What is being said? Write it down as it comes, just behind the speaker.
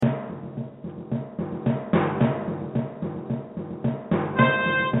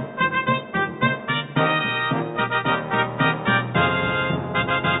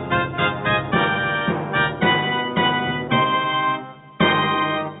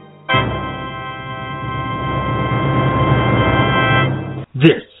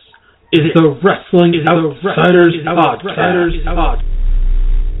It's the Wrestling Outsiders Podcast.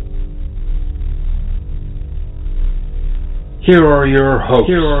 Here are your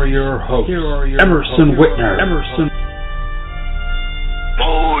hosts. Emerson Whitner.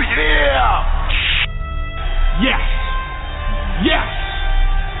 Oh yeah! Yes! Yes!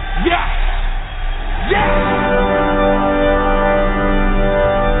 Yes! Yes!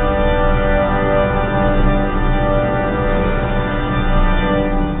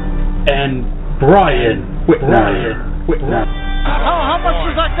 And Brian Whitner. How much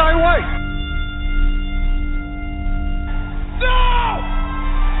does that guy weigh? No!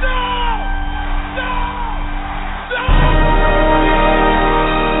 No! No! No!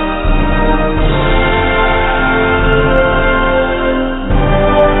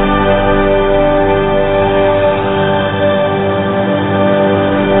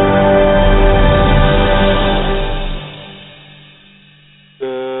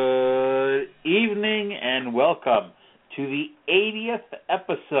 Good evening and welcome to the 80th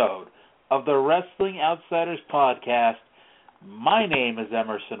episode of the Wrestling Outsiders Podcast. My name is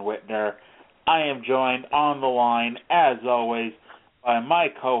Emerson Whitner. I am joined on the line, as always, by my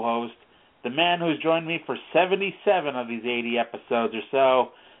co-host, the man who's joined me for 77 of these 80 episodes or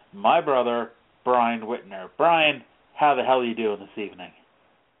so, my brother, Brian Whitner. Brian, how the hell are you doing this evening?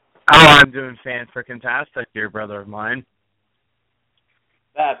 Oh, I'm doing fan-freaking-tastic, dear brother of mine.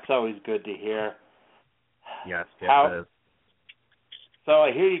 That's always good to hear. Yes, it is. So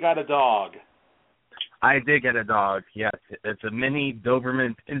I hear you got a dog. I did get a dog, yes. It's a mini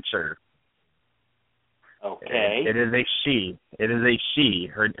Doberman Pinscher. Okay. It is a she.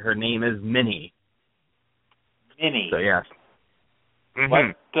 Her name is Minnie. Minnie. So, yes.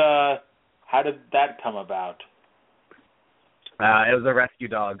 How did that come about? It was a rescue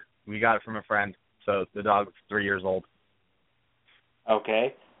dog. We got it from a friend. So the dog's 3 years old.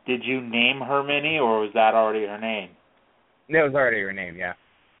 Okay. Did you name her Minnie, or was that already her name? It was already her name, yeah.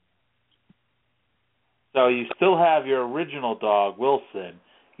 So you still have your original dog, Wilson.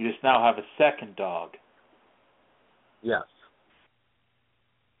 You just now have a second dog. Yes.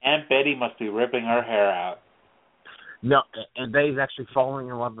 Aunt Betty must be ripping her hair out. No, and Betty's actually falling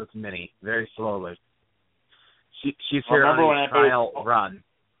in love with Minnie very slowly. She's here on a trial run.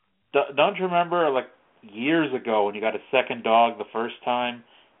 Don't you remember, like, years ago when you got a second dog the first time,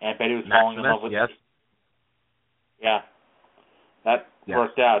 Aunt Betty was falling in love with yes. You? Yeah. That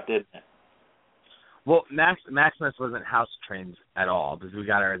worked out, didn't it? Well, Maximus wasn't house trained at all because we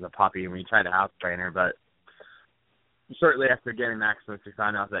got her as a puppy and we tried to house train her, but shortly after getting Maximus, we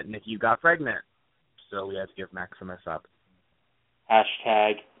found out that Nikki got pregnant, so we had to give Maximus up.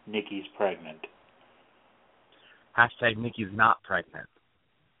 Hashtag Nikki's pregnant. Hashtag Nikki's not pregnant.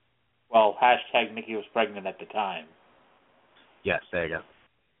 Well, hashtag Nikki was pregnant at the time. Yes, there you go.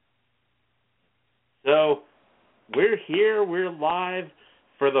 So, we're here, we're live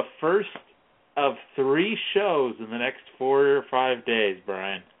for the first of 3 shows in the next 4 or 5 days,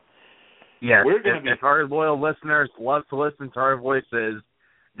 Brian. Yes, if our loyal listeners love to listen to our voices,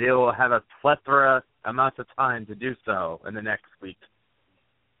 they will have a plethora amount of time to do so in the next week.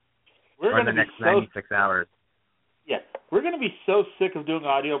 Or in the next 96 hours. Yeah, we're going to be so sick of doing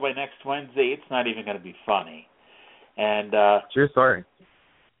audio by next Wednesday, it's not even going to be funny. And true story.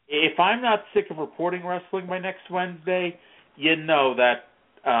 If I'm not sick of reporting wrestling by next Wednesday, you know that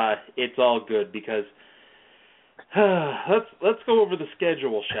it's all good because let's go over the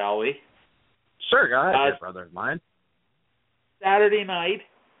schedule, shall we? Sure, go ahead, brother of mine. Saturday night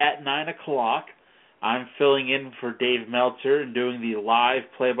at 9 o'clock, I'm filling in for Dave Meltzer and doing the live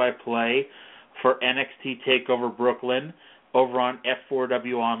play-by-play for NXT TakeOver Brooklyn over on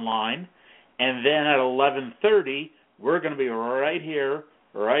F4W Online. And then at 11:30, we're going to be right here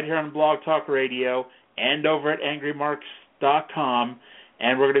on Blog Talk Radio and over at angrymarks.com,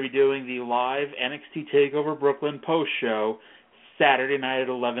 and we're going to be doing the live NXT TakeOver Brooklyn post-show Saturday night at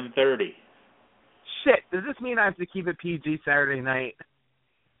 11:30. Shit, does this mean I have to keep it PG Saturday night?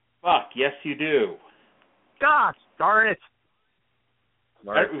 Fuck, yes you do. Gosh, darn it. We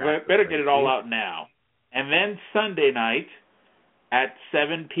better get it all out now. And then Sunday night at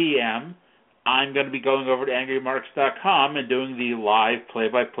 7 p.m., I'm going to be going over to angrymarks.com and doing the live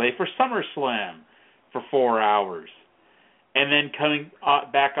play-by-play for SummerSlam for 4 hours. And then coming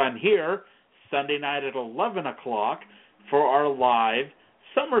back on here, Sunday night at 11 o'clock for our live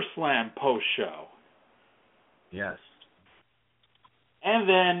SummerSlam post-show. Yes. And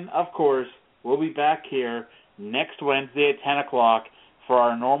then, of course, we'll be back here next Wednesday at 10 o'clock for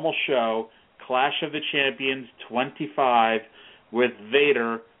our normal show, Clash of the Champions 25, with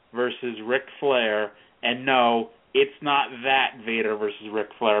Vader versus Ric Flair. And no, it's not that Vader versus Ric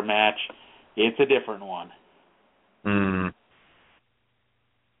Flair match. It's a different one.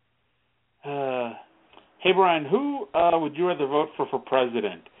 Hey, Brian, who would you rather vote for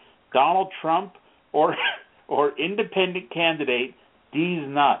president? Donald Trump or independent candidate D's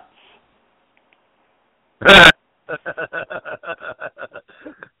Nuts?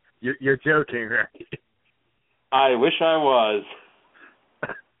 You're joking, right? I wish I was.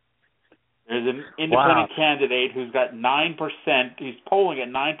 There's an independent candidate who's got 9%. He's polling at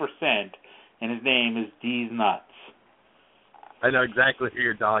 9%, and his name is D's Nuts. I know exactly who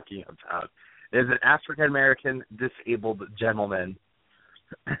you're talking about. There's an African-American disabled gentleman.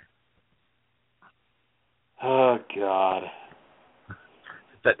 Oh, God.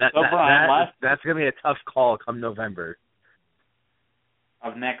 That's going to be a tough call come November.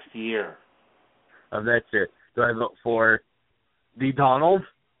 Of next year. Do I vote for the Donald?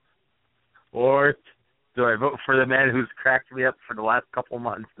 Or do I vote for the man who's cracked me up for the last couple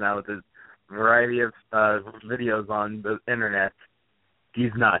months now with his variety of videos on the internet?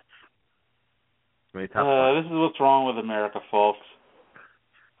 He's nuts. This is what's wrong with America, folks.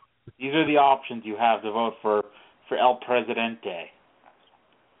 These are the options you have to vote for El Presidente.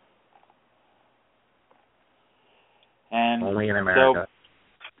 And only in America.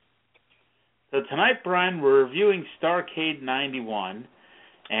 So tonight, Brian, we're reviewing Starrcade 91.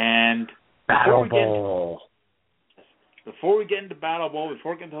 And Battle Bowl. Before we get into Battle Bowl,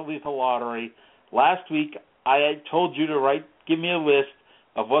 before we get into Lethal Lottery, last week I had told you to give me a list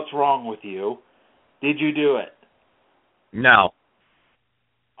of what's wrong with you. Did you do it? No.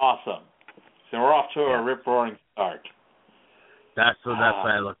 Awesome. So we're off to a rip-roaring start. That's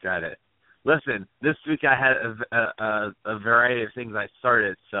why I looked at it. Listen, this week I had a variety of things I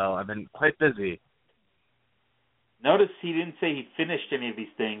started, so I've been quite busy. Notice he didn't say he finished any of these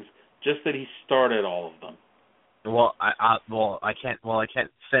things, just that he started all of them. Well, I can't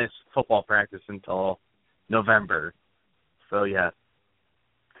finish football practice until November. So yeah.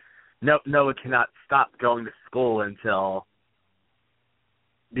 Noah cannot stop going to school until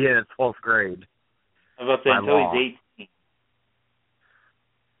the end of 12th grade. I was about to say until he's 18.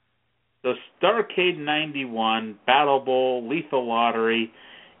 So Starrcade 91, Battle Bowl, Lethal Lottery.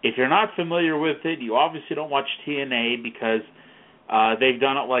 If you're not familiar with it, you obviously don't watch TNA because they've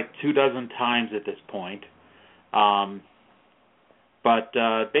done it like 24 times at this point. But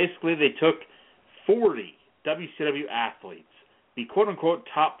basically they took 40 WCW athletes, the quote-unquote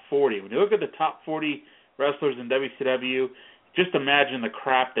top 40. When you look at the top 40 wrestlers in WCW, just imagine the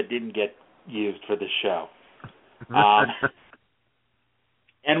crap that didn't get used for this show.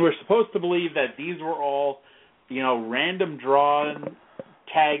 And we're supposed to believe that these were all, random drawn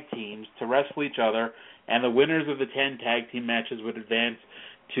tag teams to wrestle each other, and the winners of the 10 tag team matches would advance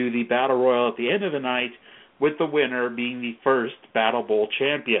to the Battle Royal at the end of the night, with the winner being the first Battle Bowl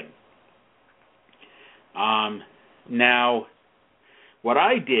champion. Now, what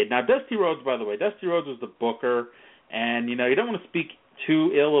I did, Dusty Rhodes, by the way, Dusty Rhodes was the booker, and, you don't want to speak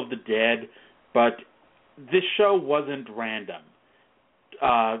too ill of the dead, but this show wasn't random.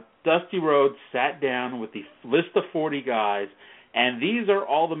 Dusty Rhodes sat down with the list of 40 guys, and these are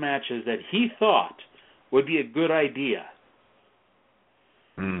all the matches that he thought would be a good idea.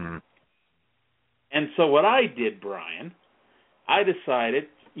 And so what I did, Brian, I decided,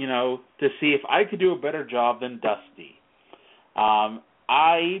 to see if I could do a better job than Dusty.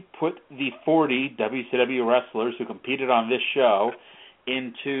 I put the 40 WCW wrestlers who competed on this show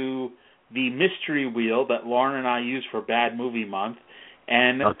into the mystery wheel that Lauren and I use for Bad Movie Month,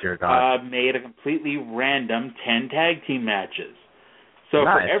 and made a completely random 10 tag team matches. So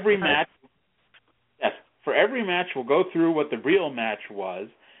for every match, we'll go through what the real match was,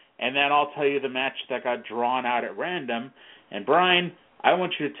 and then I'll tell you the match that got drawn out at random. And Brian, I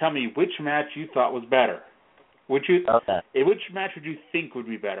want you to tell me which match you thought was better. Which match would you think would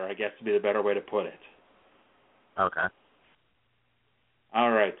be better, I guess, would be the better way to put it. Okay.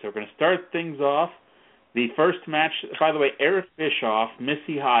 All right, so we're going to start things off. The first match, by the way, Eric Bischoff,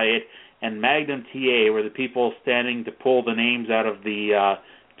 Missy Hyatt, and Magnum TA were the people standing to pull the names out of the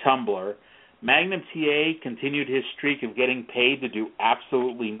tumbler. Magnum TA continued his streak of getting paid to do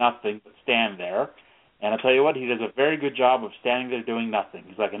absolutely nothing but stand there. And I'll tell you what, he does a very good job of standing there doing nothing.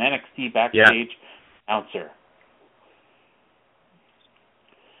 He's like an NXT backstage announcer.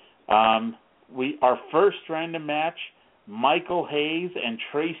 Our first random match, Michael Hayes and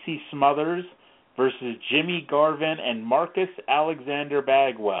Tracy Smothers versus Jimmy Garvin and Marcus Alexander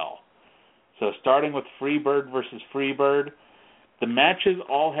Bagwell. So starting with Freebird versus Freebird. The matches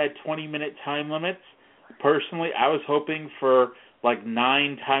all had 20-minute time limits. Personally, I was hoping for like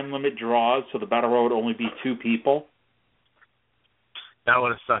 9 time limit draws, so the battle royal would only be 2 people. That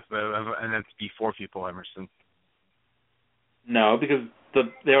would have sucked, though, and then to be 4 people, Emerson. No, because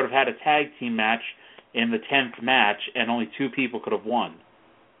they would have had a tag team match in the 10th match, and only 2 people could have won.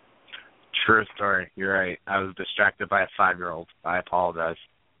 True story. You're right. I was distracted by a 5-year-old. I apologize.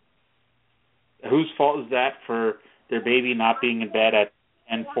 Whose fault is that for their baby not being in bed at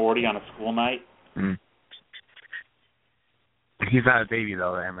 10:40 on a school night? Mm. He's not a baby,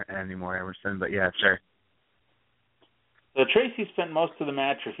 though, anymore, Emerson, but yeah, sure. So Tracy spent most of the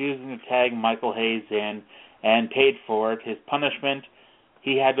match refusing to tag Michael Hayes in and paid for it. His punishment,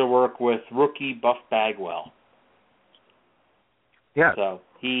 he had to work with rookie Buff Bagwell. Yeah. So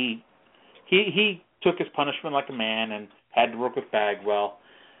he took his punishment like a man and had to work with Bagwell.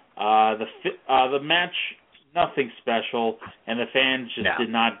 The match, nothing special, and the fans just did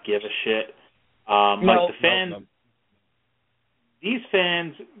not give a shit. These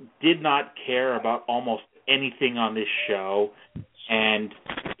fans did not care about almost anything on this show, and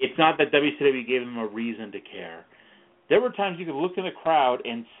it's not that WCW gave them a reason to care. There were times you could look in the crowd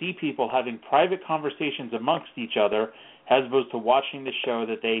and see people having private conversations amongst each other as opposed to watching the show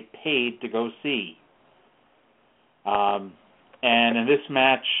that they paid to go see. And in this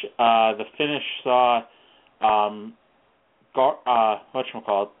match, the finish saw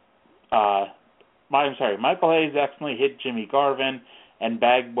Michael Hayes accidentally hit Jimmy Garvin, and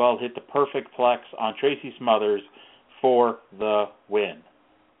Bagwell hit the perfect plex on Tracy Smothers for the win.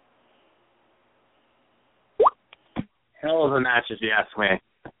 Hell of a match, if you ask me.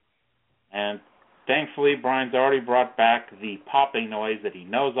 And thankfully, Brian's already brought back the popping noise that he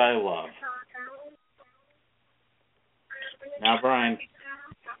knows I love. Now, Brian,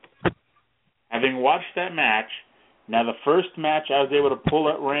 having watched that match, now the first match I was able to pull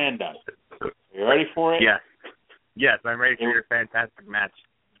at random. Are you ready for it? Yes. Yes, I'm ready for your fantastic match.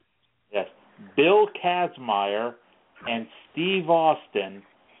 Yes. Bill Kazmaier and Steve Austin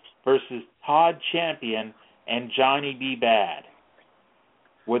versus Todd Champion and Johnny B. Bad.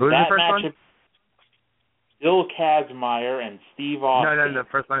 Would Who's that the first match one? have Bill Kazmaier and Steve Austin? No,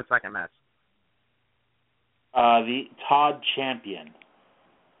 first one and second match. The Todd Champion.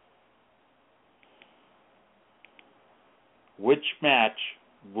 Which match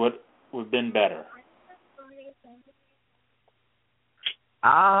would have been better?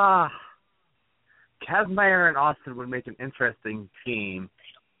 Kazmaier and Austin would make an interesting team,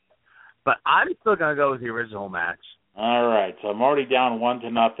 but I'm still going to go with the original match. All right, so I'm already down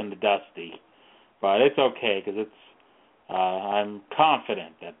 1-0 to Dusty, but it's okay because I'm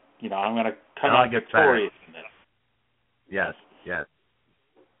confident that I'm going to come out victorious in this. Yes.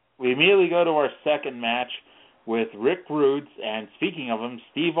 We immediately go to our second match with Rick Rude and, speaking of him,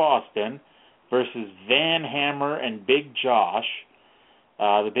 Steve Austin versus Van Hammer and Big Josh.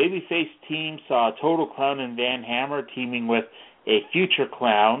 The babyface team saw a total clown in Van Hammer teaming with a future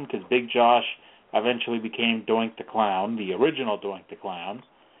clown, because Big Josh eventually became Doink the Clown, the original Doink the Clown.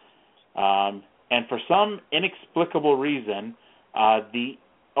 And for some inexplicable reason, the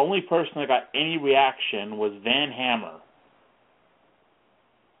only person that got any reaction was Van Hammer.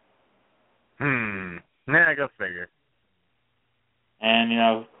 Yeah, go figure.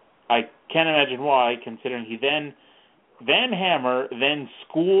 And, I can't imagine why, considering Van Hammer then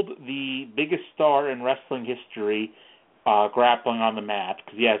schooled the biggest star in wrestling history grappling on the mat.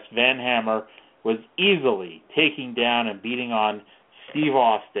 Because, yes, Van Hammer was easily taking down and beating on Steve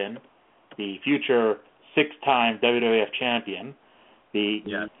Austin, the future 6-time WWF champion.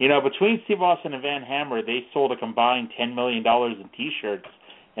 Between Steve Austin and Van Hammer, they sold a combined $10 million in T-shirts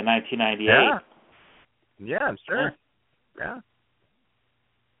in 1998. Yeah, I'm sure. Yeah.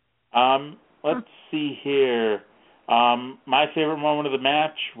 Let's see here. My favorite moment of the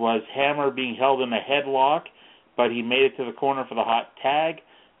match was Hammer being held in a headlock, but he made it to the corner for the hot tag.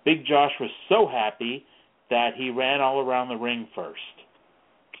 Big Josh was so happy that he ran all around the ring first.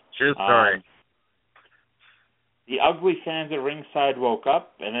 True story. The ugly fans at ringside woke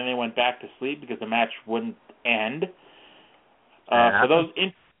up, and then they went back to sleep because the match wouldn't end. For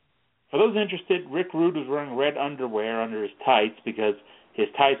those interested, Rick Rude was wearing red underwear under his tights because his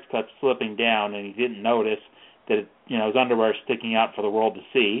tights kept slipping down, and he didn't notice that his underwear sticking out for the world to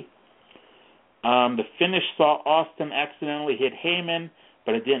see. The finish saw Austin accidentally hit Heyman,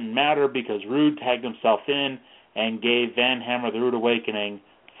 but it didn't matter because Rude tagged himself in and gave Van Hammer the Rude Awakening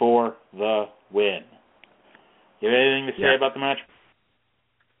for the win. You have anything to say about the match?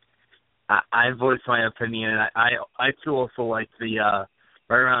 I voiced my opinion. I too also like the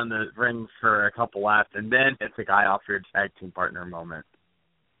right around the ring for a couple laps, and then it's a guy off your tag team partner moment.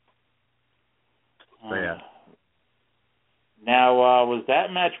 So yeah. Now, was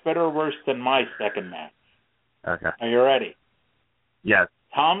that match better or worse than my second match? Okay. Are you ready? Yes.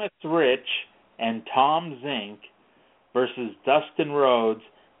 Thomas Rich and Tom Zink versus Dustin Rhodes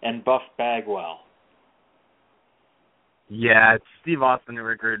and Buff Bagwell. Yeah, Steve Austin and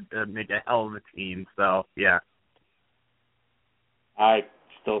Rickard make a hell of a team, so, yeah. I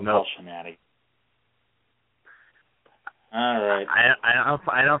still call shenanigans. All right.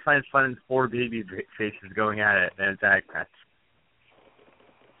 I don't find fun in four baby faces going at it in a tag match.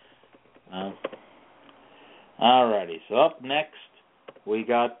 All righty. So up next, we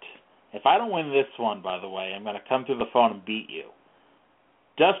got. If I don't win this one, by the way, I'm going to come to the phone and beat you.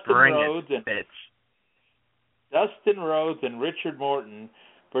 Dustin Rhodes and Richard Morton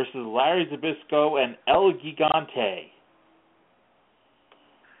versus Larry Zbyszko and El Gigante.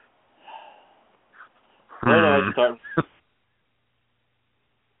 Where do I start?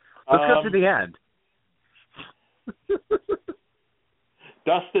 Let's go to the end.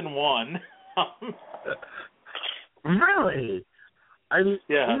 Dustin won. Really? I mean,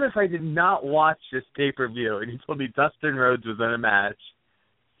 yeah. Even if I did not watch this pay-per-view and you told me Dustin Rhodes was in a match,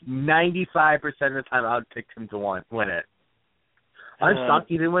 95% of the time I would pick him to win it. I'm shocked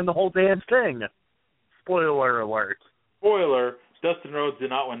he didn't win the whole damn thing. Spoiler alert. Spoiler, Dustin Rhodes did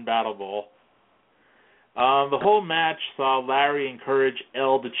not win Battle Bowl. The whole match saw Larry encourage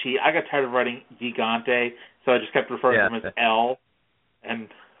El to cheat. I got tired of writing Gigante, so I just kept referring to him as El. And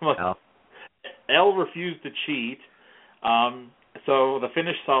El refused to cheat. So the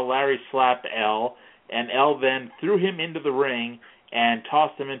finish saw Larry slap El, and El then threw him into the ring and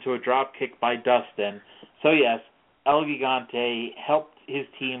tossed him into a drop kick by Dustin. So yes, El Gigante helped his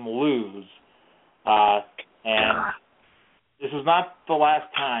team lose. And this was not the last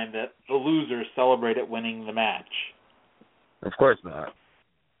time that the losers celebrated winning the match. Of course not.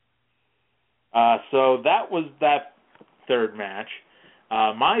 So that was that third match.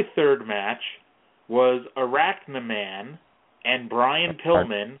 My third match was Arachnaman and Brian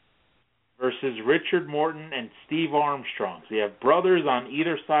Pillman versus Richard Morton and Steve Armstrong. So you have brothers on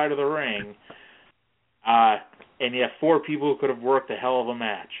either side of the ring, and you have four people who could have worked a hell of a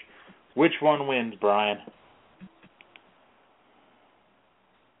match. Which one wins, Brian?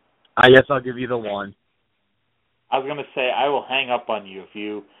 I guess I'll give you the one. I was going to say, I will hang up on you if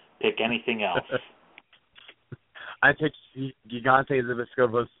you pick anything else. I picked Gigante,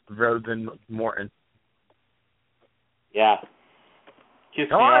 Zbyszko, Rhodes, and Morton. Yeah. Kiss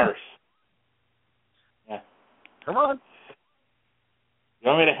me arse. Yeah. Come on. You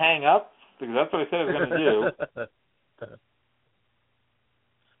want me to hang up? Because that's what I said I was going to do.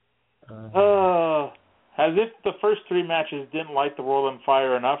 As if the first three matches didn't light the world on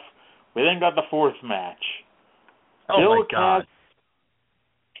fire enough, we then got the fourth match. My God.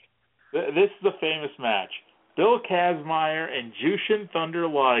 This is the famous match. Bill Kazmaier and Jushin Thunder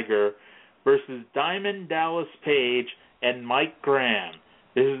Liger versus Diamond Dallas Page and Mike Graham.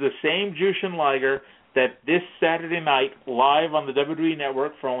 This is the same Jushin Liger that this Saturday night, live on the WWE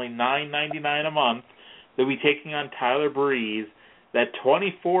Network for only $9.99 a month, they'll be taking on Tyler Breeze, that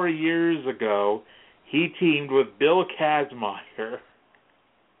 24 years ago, he teamed with Bill Kazmaier.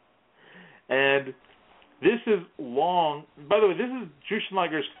 And this is long. By the way, this is Jushin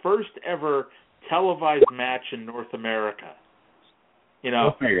Liger's first ever televised match in North America. You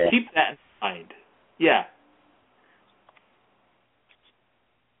know, keep that in mind. Yeah.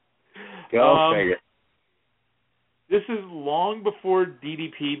 Go figure. This is long before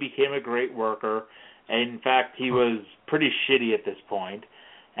DDP became a great worker. In fact, he was pretty shitty at this point.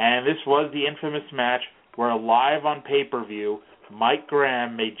 And this was the infamous match where live on pay-per-view, Mike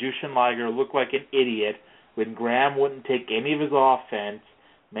Graham made Jushin Liger look like an idiot when Graham wouldn't take any of his offense,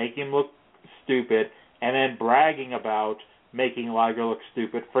 make him look stupid, and then bragging about making Liger look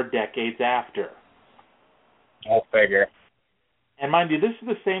stupid for decades after. I'll figure. And mind you, this is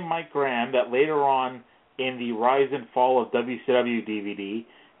the same Mike Graham that later on in the Rise and Fall of WCW DVD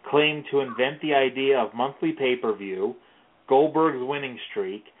claimed to invent the idea of monthly pay-per-view, Goldberg's winning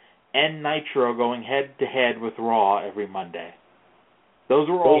streak, and Nitro going head-to-head with Raw every Monday. Those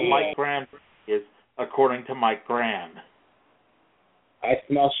were all Mike Graham's ideas, according to Mike Graham. I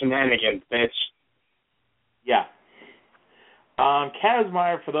smell shenanigans, bitch. Yeah.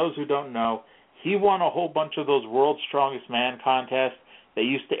 Kazmaier, for those who don't know, he won a whole bunch of those World's Strongest Man contests that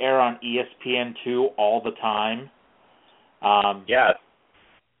used to air on ESPN2 all the time. Yes.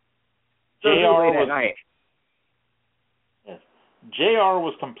 JR late at night. Yes. JR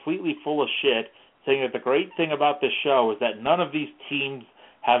was completely full of shit, saying that the great thing about this show is that none of these teams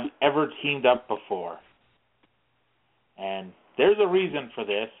have ever teamed up before. And there's a reason for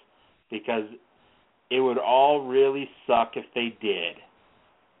this, because it would all really suck if they did.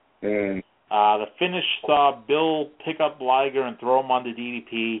 The finish saw Bill pick up Liger and throw him on the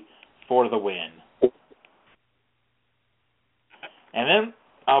DDP for the win. And then,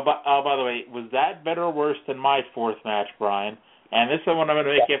 by the way, was that better or worse than my fourth match, Brian? And this is one I'm going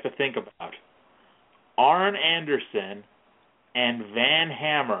to make you have to think about. Arn Anderson and Van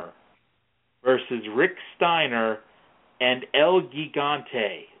Hammer versus Rick Steiner and El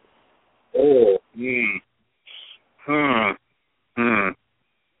Gigante. Oh.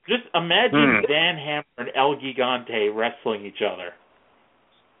 Just imagine Van Hammer and El Gigante wrestling each other.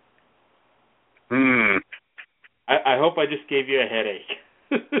 I hope I just gave you a headache.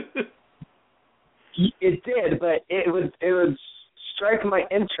 It did, but it would strike my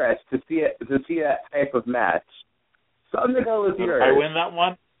interest to see that type of match. So I'm gonna go with yours. I win that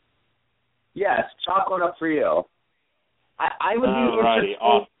one? Yes, chalk one up for you. I would be interested.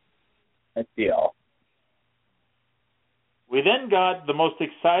 Awesome. I feel. We then got the most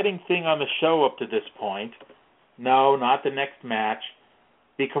exciting thing on the show up to this point. No, not the next match.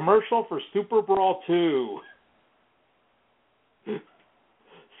 The commercial for Super Brawl 2.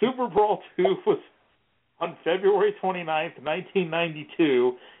 Super Brawl 2 was on February 29th,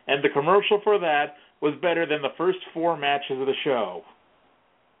 1992, and the commercial for that was better than the first 4 matches of the show.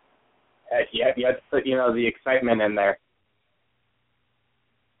 You have to put, the excitement in there.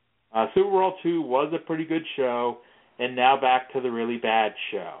 Super Brawl 2 was a pretty good show, and now back to the really bad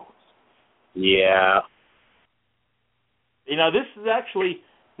show. Yeah. This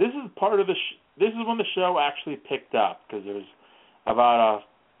is part of this is when the show actually picked up, because there was about a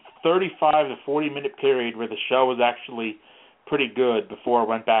 35 to 40 minute period where the show was actually pretty good before it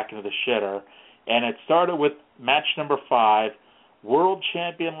went back into the shitter. And it started with match number 5, World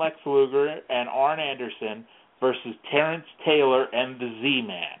Champion Lex Luger and Arn Anderson versus Terrence Taylor and the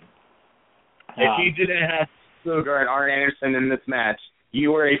Z-Man. If you didn't have Luger and Arn Anderson in this match,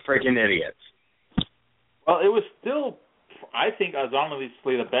 you were a freaking idiot. Well, it was still, I think, as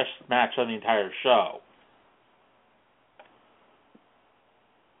honestly the best match on the entire show.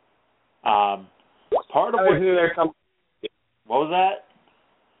 Part of what was that?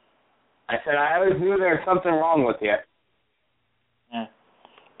 I said I always knew there was something wrong with you. Yeah.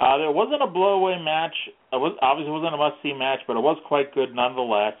 There wasn't a blow-away match. Obviously, it wasn't a must-see match, but it was quite good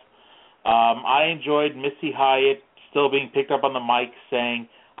nonetheless. I enjoyed Missy Hyatt still being picked up on the mic saying,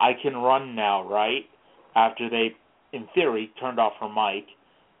 "I can run now," right? After they, in theory, turned off her mic.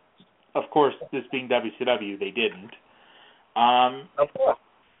 Of course, this being WCW, they didn't. Of course.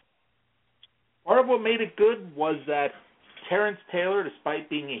 Part of what made it good was that Terrence Taylor, despite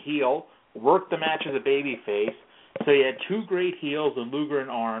being a heel, worked the match as a babyface. So you had 2 great heels in Luger and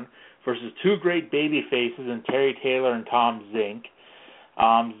Arn versus 2 great babyfaces in Terry Taylor and Tom Zink.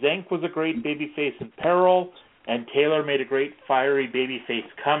 Zink was a great babyface in Peril, and Taylor made a great fiery babyface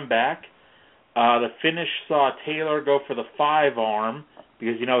comeback. The finish saw Taylor go for the 5-arm,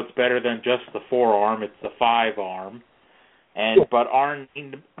 because it's better than just the 4-arm, it's the 5-arm. But Arn,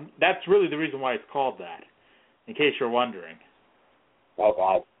 that's really the reason why it's called that, in case you're wondering. Oh,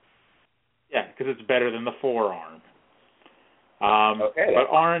 God. Yeah, because it's better than the 4-arm. Okay. But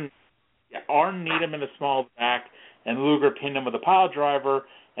Arn kneed him in the small back, and Luger pinned him with a pile driver.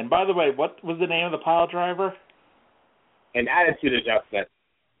 And by the way, what was the name of the pile driver? An attitude adjustment.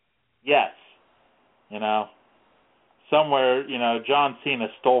 Yes. Somewhere, John Cena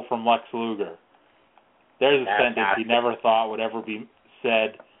stole from Lex Luger. There's a sentence he never thought would ever be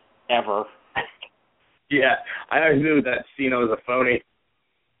said, ever. Yeah, I always knew that Cena was a phony.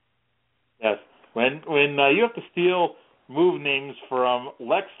 Yes. When you have to steal move names from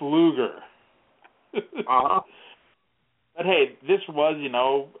Lex Luger. Uh-huh. But hey, this was,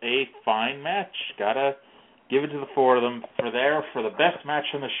 a fine match. Gotta give it to the 4 of them for the best match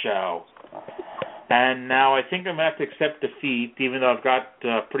on the show. And now I think I'm going to have to accept defeat, even though I've got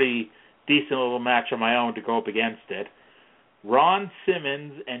a pretty decent little match of my own to go up against it. Ron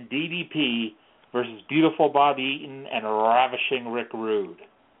Simmons and DDP versus Beautiful Bob Eaton and Ravishing Rick Rude.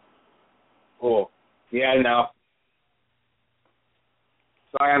 Cool. Yeah, I know.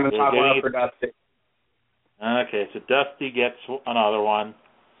 Sorry, I'm going to talk one up for Dusty. Okay, so Dusty gets another one.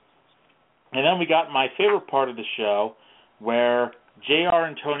 And then we got my favorite part of the show, where JR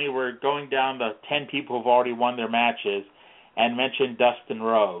and Tony were going down the 10 people who've already won their matches and mentioned Dustin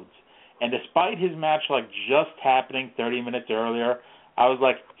Rhodes. And despite his match just happening 30 minutes earlier, I was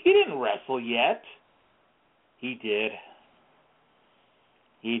like, he didn't wrestle yet. He did.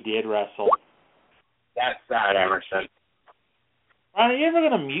 He did wrestle. That's sad, Emerson. Ron, are you ever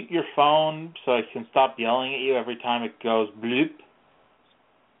going to mute your phone so I can stop yelling at you every time it goes bloop?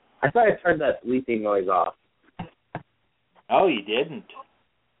 I thought I turned that bleeping noise off. Oh, you didn't.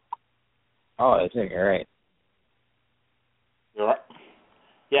 Oh, I think you're right. You're right.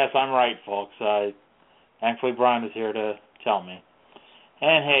 Yes, I'm right, folks. Thankfully, Brian is here to tell me.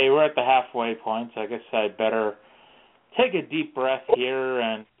 And hey, we're at the halfway point, so I guess I'd better take a deep breath here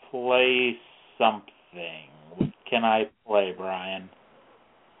and play something. What can I play, Brian?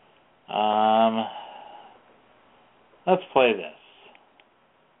 Let's play this.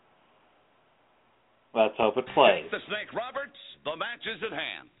 Let's hope it plays. Take the Snake Roberts. The match is at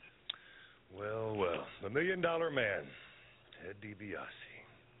hand. Well, the $1 Million Man, Ted DiBiase.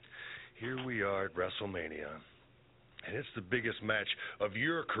 Here we are at WrestleMania, and it's the biggest match of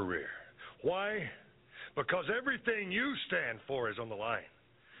your career. Why? Because everything you stand for is on the line,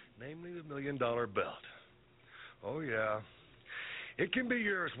 namely the $1 Million belt. Oh, yeah. It can be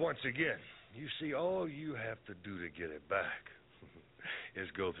yours once again. You see, all you have to do to get it back is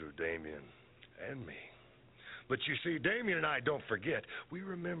go through Damien and me. But you see, Damien and I don't forget. We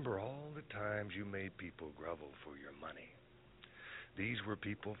remember all the times you made people grovel for your money. These were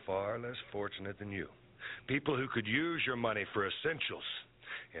people far less fortunate than you. People who could use your money for essentials.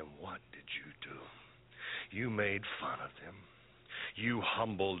 And what did you do? You made fun of them. You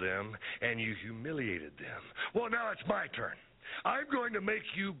humbled them, and you humiliated them. Well, now it's my turn. I'm going to make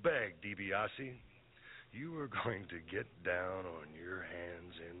you beg, DiBiase. You are going to get down on your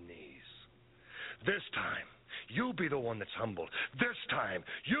hands and knees. This time, you'll be the one that's humbled. This time,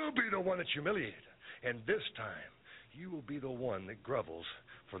 you'll be the one that's humiliated. And this time, you will be the one that grovels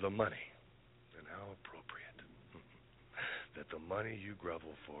for the money. And how appropriate that the money you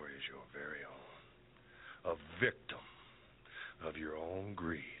grovel for is your very own. A victim of your own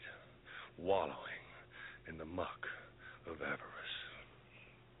greed, wallowing in the muck of avarice.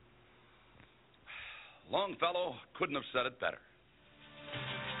 Longfellow couldn't have said it better.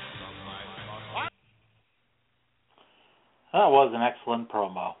 That was an excellent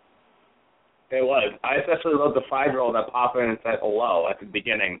promo. It was. I especially love the 5-year-old that popped in and said hello at the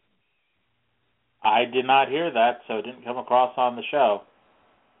beginning. I did not hear that, so it didn't come across on the show.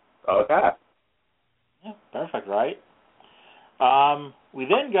 Okay. Yeah, perfect, right? We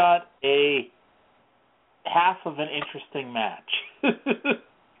then got a half of an interesting match.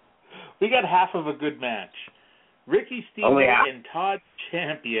 We got half of a good match. Ricky Steamboat and Todd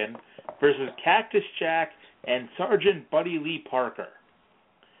Champion versus Cactus Jack and Sergeant Buddy Lee Parker.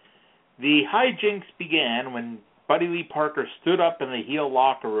 The hijinks began when Buddy Lee Parker stood up in the heel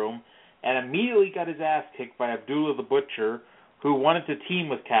locker room and immediately got his ass kicked by Abdullah the Butcher, who wanted to team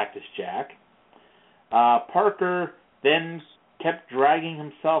with Cactus Jack. Parker then kept dragging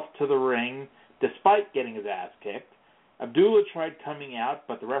himself to the ring despite getting his ass kicked. Abdullah tried coming out,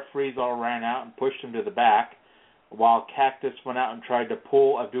 but the referees all ran out and pushed him to the back, while Cactus went out and tried to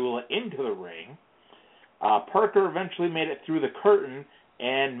pull Abdullah into the ring. Parker eventually made it through the curtain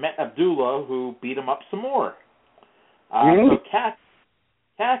and met Abdullah, who beat him up some more. So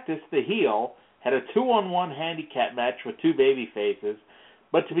Cactus, the heel, had a 2-on-1 handicap match with two baby faces,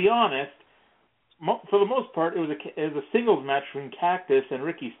 but to be honest, for the most part, it was a singles match between Cactus and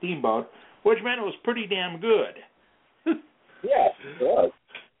Ricky Steamboat, which meant it was pretty damn good. Yes, it was.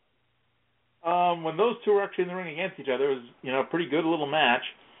 When those two were actually in the ring against each other, it was a pretty good little match.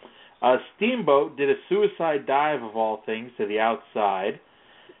 Steamboat did a suicide dive of all things to the outside.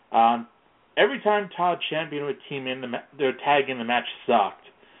 Every time Todd Champion would team in, their tag in the match sucked.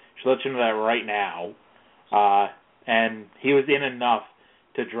 Should let you know that right now. And he was in enough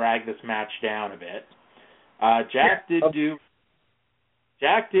to drag this match down a bit. Jack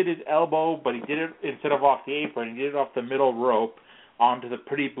did his elbow, but he did it instead of off the apron. He did it off the middle rope onto the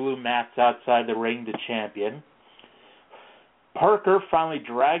pretty blue mats outside the ring to Champion. Parker finally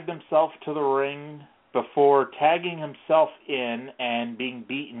dragged himself to the ring before tagging himself in and being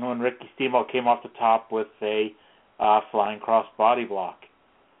beaten when Ricky Steamboat came off the top with a flying cross body block.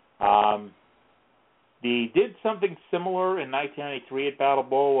 He did something similar in 1993 at Battle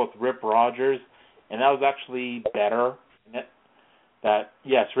Bowl with Rip Rogers, and that was actually better.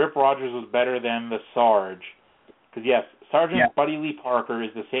 Yes, Rip Rogers was better than the Sarge. Because, yes, Sergeant Buddy Lee Parker is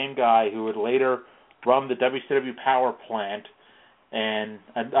the same guy who would later run the WCW power plant and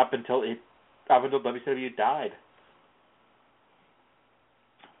up until WCW died.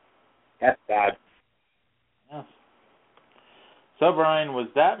 That's bad. Yes. So, Brian, was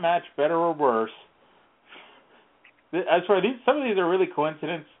that match better or worse? I swear, some of these are really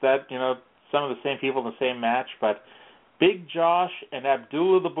coincidence that, some of the same people in the same match, but Big Josh and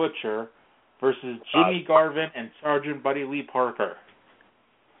Abdullah the Butcher versus Jimmy Garvin and Sergeant Buddy Lee Parker.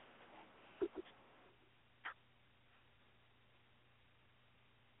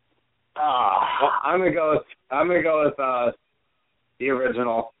 I'm gonna go with the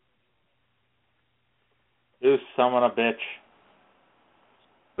original. You son of a bitch.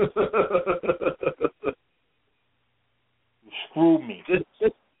 Screw me. Just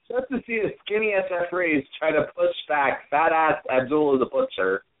to see the skinny ass referees try to push back fat ass Abdullah the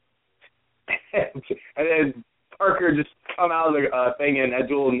Butcher, and then Parker just come out of the thing and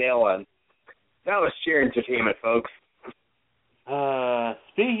Abdullah nail him. That was sheer entertainment, folks.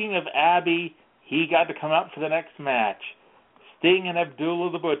 Speaking of Abby, he got to come out for the next match. Sting and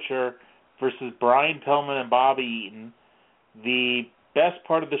Abdullah the Butcher versus Brian Pillman and Bobby Eaton. The best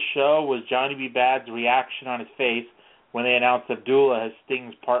part of the show was Johnny B. Bad's reaction on his face when they announced Abdullah as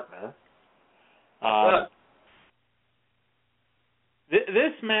Sting's partner.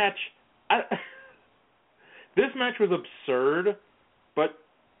 This match, this match was absurd, but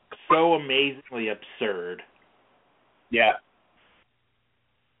so amazingly absurd. Yeah.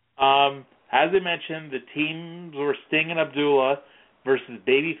 As I mentioned, the teams were Sting and Abdullah versus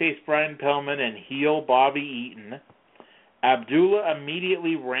babyface Brian Pillman and heel Bobby Eaton. Abdullah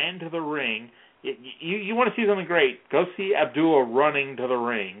immediately ran to the ring. You want to see something great, go see Abdullah running to the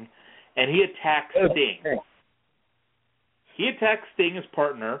ring, and he attacked Sting. He attacked Sting, his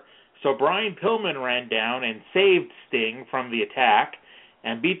partner, so Brian Pillman ran down and saved Sting from the attack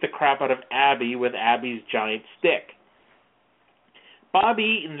and beat the crap out of Abby with Abby's giant stick.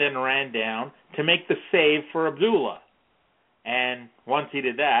 Bobby Eaton then ran down to make the save for Abdullah. And once he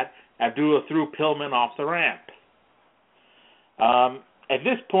did that, Abdullah threw Pillman off the ramp. At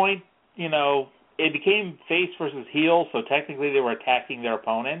this point, it became face versus heel, so technically they were attacking their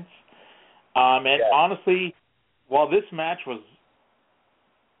opponents. Honestly, while this match was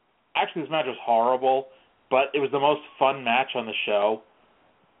horrible, but it was the most fun match on the show.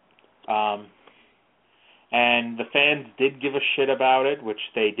 And the fans did give a shit about it, which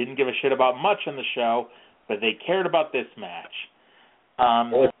they didn't give a shit about much on the show, but they cared about this match.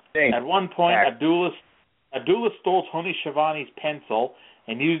 At one point, Abdullah stole Tony Schiavone's pencil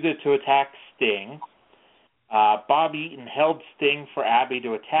and used it to attack Sting. Bobby Eaton held Sting for Abby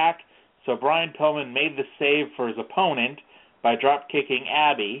to attack, so Brian Pillman made the save for his opponent by drop-kicking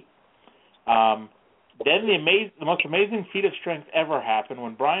Abby. Then the most amazing feat of strength ever happened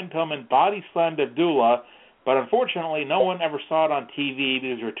when Brian Pillman body-slammed Abdullah, but unfortunately no one ever saw it on TV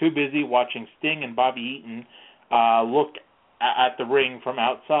because we were too busy watching Sting and Bobby Eaton look at the ring from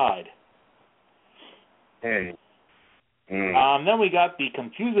outside. Hey. Then we got the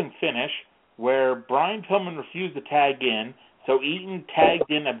confusing finish where Brian Pillman refused to tag in, so Eaton tagged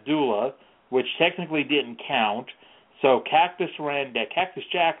in Abdullah, which technically didn't count. So Cactus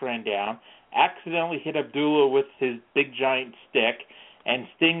Jack ran down, accidentally hit Abdullah with his big giant stick, and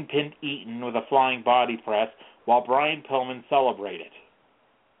Sting pinned Eaton with a flying body press while Brian Pillman celebrated.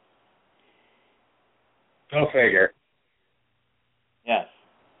 Go figure. Yes.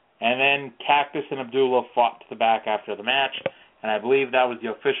 And then Cactus and Abdullah fought to the back after the match, and I believe that was the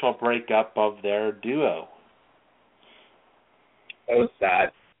official breakup of their duo. That was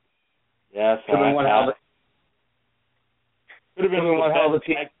sad. Yes. Could have been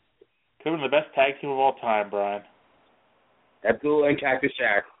the best tag team of all time, Brian. Abdullah and Cactus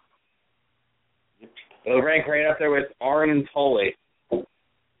Jack. Yep. It'll rank right up there with Arn and Tully.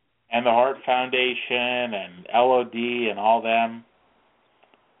 And the Hart Foundation and LOD and all them.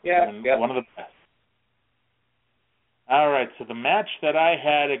 Yeah, One of the best. All right, so the match that I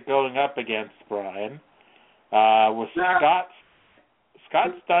had it going up against, Brian, was Scott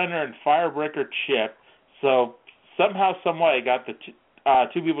Steiner and Firebreaker Chip. So somehow, some way, got the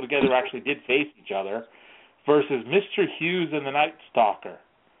two people together who actually did face each other, versus Mr. Hughes and the Night Stalker.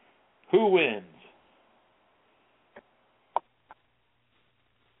 Who wins?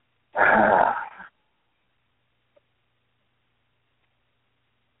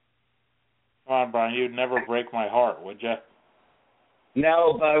 Come on, Brian, you'd never break my heart, would you?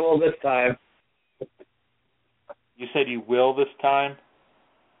 No, but I will this time. You said you will this time?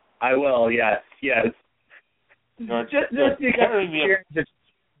 I will, yes. Just because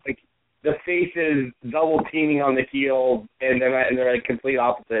like the faces double teaming on the heel, and they're like complete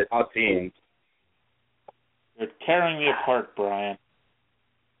opposite teams. You're tearing me apart, Brian.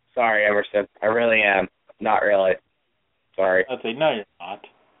 Sorry, Emerson. I really am. Not really. Sorry. I'd say, no, you're not.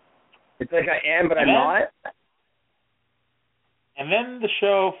 It's like I am, but I'm not. And then the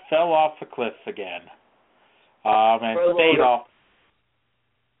show fell off the cliff again. And stayed off.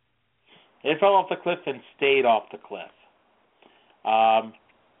 It fell off the cliff and stayed off the cliff.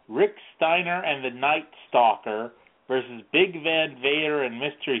 Rick Steiner and the Night Stalker versus Big Van Vader and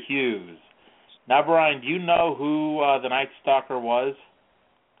Mr. Hughes. Now, Brian, do you know who the Night Stalker was?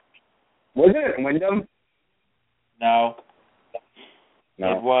 Was it Wyndham? No.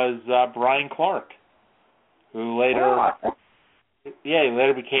 No. It was Brian Clark, who later, he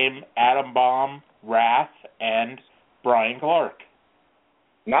later became Adam Bomb, Wrath, and Brian Clark.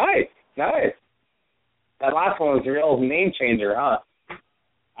 Nice. That last one was a real name changer, huh?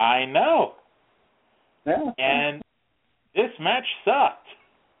 I know. Yeah. And this match sucked.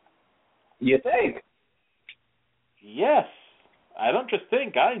 You think? Yes. I don't just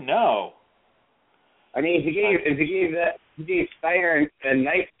think, I know. I mean, if you gave Steiner and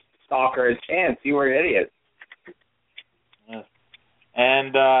Night Stalker a chance, you were an idiot. Yes.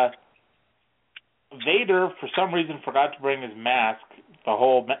 And Vader, for some reason, forgot to bring his mask the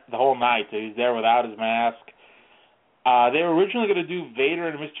whole night. So he's there without his mask. They were originally going to do Vader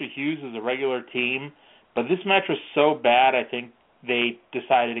and Mr. Hughes as a regular team, but this match was so bad, I think they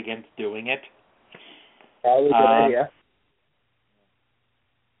decided against doing it. That was a good idea.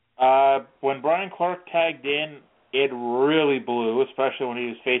 When Brian Clark tagged in, it really blew, especially when he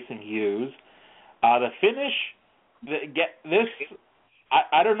was facing Hughes. The finish,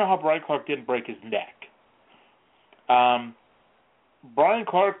 I don't know how Brian Clark didn't break his neck. Brian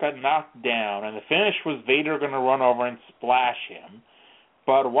Clark got knocked down, and the finish was Vader going to run over and splash him.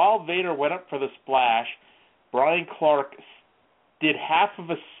 But while Vader went up for the splash, Brian Clark did half of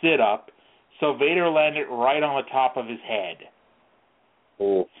a sit-up, so Vader landed right on the top of his head.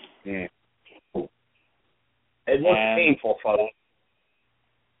 Oh, yeah. It looked painful, fellas.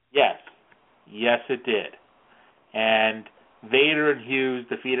 Yes. Yes, it did. And Vader and Hughes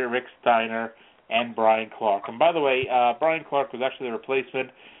defeated Rick Steiner and Brian Clark. And by the way, Brian Clark was actually the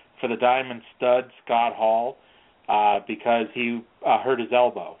replacement for the Diamond Stud, Scott Hall, because he hurt his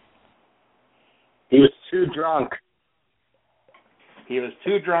elbow. He was too drunk. He was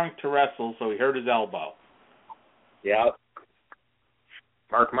too drunk to wrestle, so he hurt his elbow. Yep.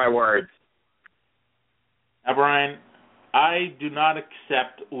 Mark my words. Now, Brian, I do not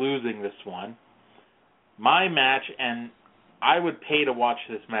accept losing this one. My match, and I would pay to watch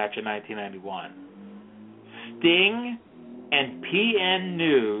this match in 1991. Sting and PN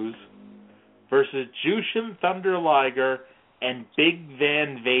News versus Jushin Thunder Liger and Big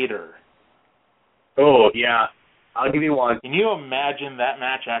Van Vader. Oh, yeah. I'll give you one. Can you imagine that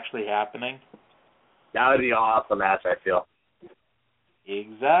match actually happening? That would be an awesome match, I feel.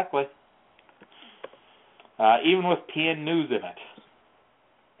 Exactly. Even with PN News in it.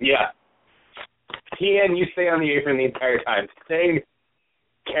 Yeah. PN, you stay on the apron the entire time. Sting,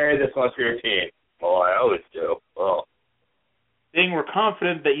 carry this one for your team. Well, I always do. Well. Sting, we're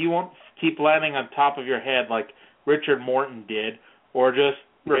confident that you won't keep landing on top of your head like Richard Morton did, or just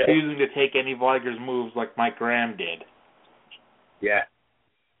refusing to take any of Liger's moves like Mike Graham did. Yeah.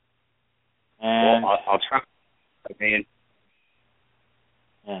 And well, I'll try. I mean.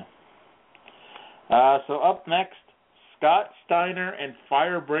 Yeah. So up next, Scott Steiner and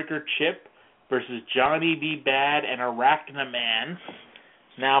Firebreaker Chip versus Johnny B. Bad and Arachnaman.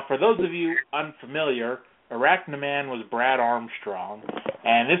 Now, for those of you unfamiliar, Arachnaman was Brad Armstrong,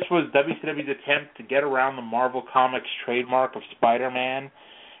 and this was WCW's attempt to get around the Marvel Comics trademark of Spider-Man,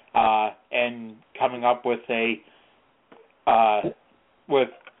 and coming up with a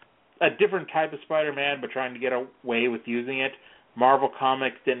different type of Spider-Man, but trying to get away with using it. Marvel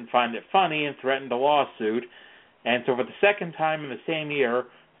Comics didn't find it funny and threatened a lawsuit, and so for the second time in the same year,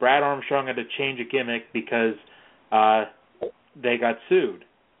 Brad Armstrong had to change a gimmick because they got sued.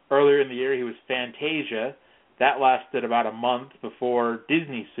 Earlier in the year, he was Fantasia. That lasted about a month before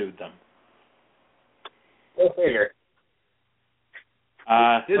Disney sued them. Go figure.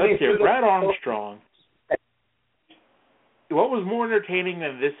 Let's hear. Brad Armstrong. What was more entertaining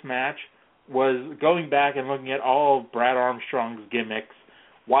than this match was going back and looking at all of Brad Armstrong's gimmicks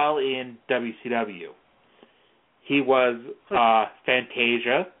while in WCW. He was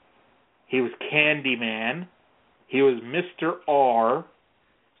Fantasia. He was Candyman. He was Mr. R.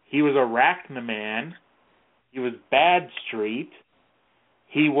 He was Arachnaman. He was Bad Street.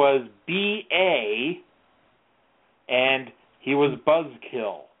 He was B.A. And he was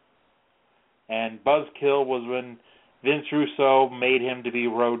Buzzkill. And Buzzkill was when Vince Russo made him to be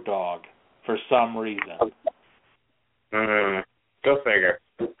Road Dogg for some reason. Go figure.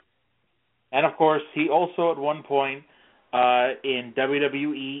 And, of course, he also at one point in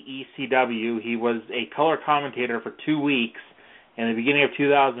WWE ECW, he was a color commentator for 2 weeks. In the beginning of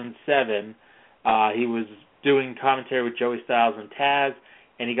 2007, he was doing commentary with Joey Styles and Taz,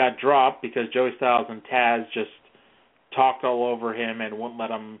 and he got dropped because Joey Styles and Taz just talked all over him and wouldn't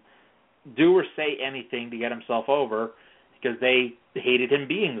let him do or say anything to get himself over because they hated him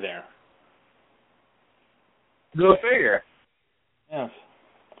being there. Go figure. Yes.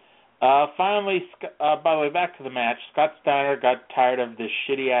 Finally, by the way, back to the match. Scott Steiner got tired of this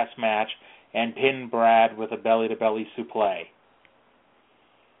shitty-ass match and pinned Brad with a belly-to-belly suplex.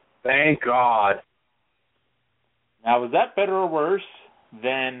 Thank God. Now, was that better or worse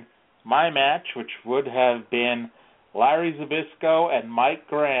than my match, which would have been Larry Zbyszko and Mike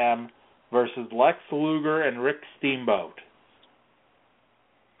Graham versus Lex Luger and Rick Steamboat?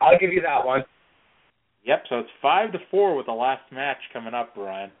 I'll give you that one. Yep, so it's 5-4 with the last match coming up,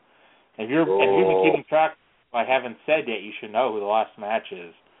 Brian. If you've been keeping track, if I haven't said yet, you should know who the last match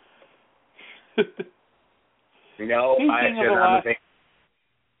is. No, I should.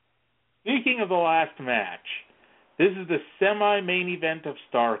 Speaking of the last match, this is the semi-main event of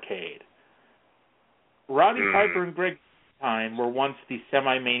Starrcade. Roddy Piper and Greg Valentine were once the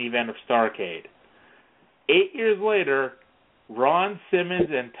semi-main event of Starrcade. 8 years later, Ron Simmons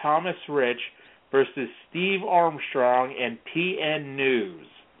and Thomas Rich versus Steve Armstrong and PN News.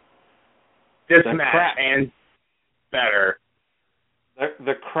 This match and better.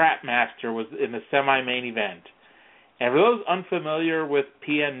 The Crap Master was in the semi-main event. And for those unfamiliar with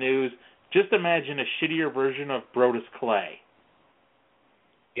PN News, just imagine a shittier version of Brodus Clay.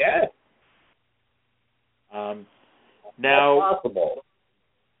 Yeah. Now, that's possible.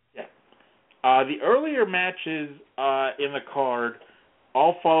 Yeah. The earlier matches in the card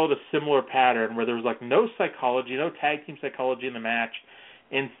all followed a similar pattern where there was like no psychology, no tag team psychology in the match.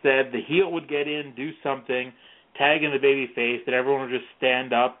 Instead, the heel would get in, do something, tag in the baby face, and everyone would just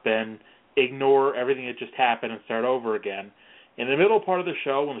stand up and ignore everything that just happened and start over again. In the middle part of the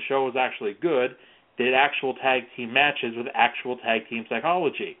show, when the show was actually good, did actual tag team matches with actual tag team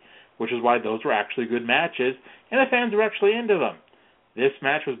psychology, which is why those were actually good matches, and the fans were actually into them. This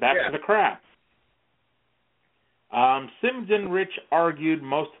match was back to the crap. Simmons and Rich argued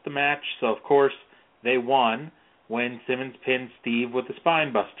most of the match, so of course they won when Simmons pinned Steve with the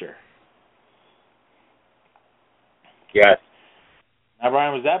spine buster. Yes. Now,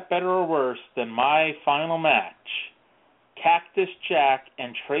 Brian, was that better or worse than my final match? Cactus Jack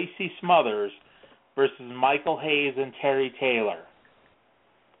and Tracy Smothers versus Michael Hayes and Terry Taylor.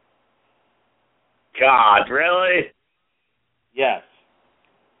 God, really? Yes.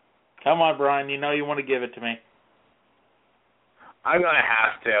 Come on, Brian. You know you want to give it to me. I'm going to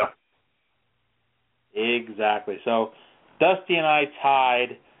have to. Exactly. So, Dusty and I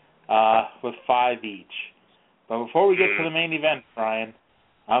tied with 5 each. But before we get to the main event, Brian,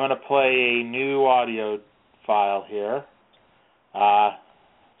 I'm going to play a new audio file here. It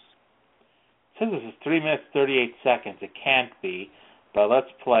says this is 3 minutes, 38 seconds. It can't be, but let's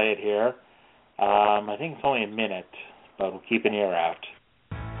play it here. I think it's only a minute, but we'll keep an ear out.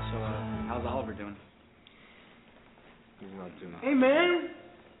 So, how's Oliver doing? He's not doing Hey, man.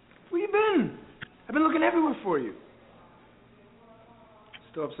 Where you been? I've been looking everywhere for you.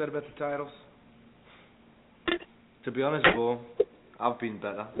 Still upset about the titles? To be honest, Bo, I've been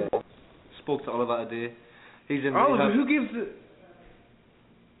better. Spoke to Oliver today. He's in Oliver, rehab. who gives the...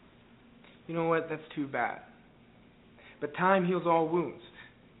 You know what? That's too bad. But time heals all wounds.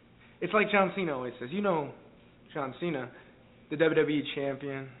 It's like John Cena always says. You know John Cena, the WWE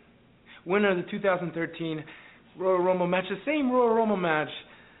champion, winner of the 2013 Royal Rumble match, the same Royal Rumble match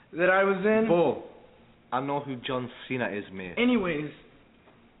that I was in. Bo, I know who John Cena is, mate. Anyways,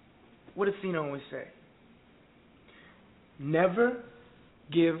 what does Cena always say? Never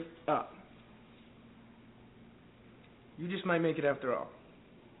give up. You just might make it after all.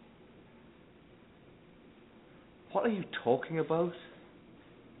 What are you talking about?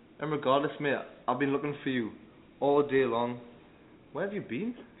 And regardless, mate, I've been looking for you all day long. Where have you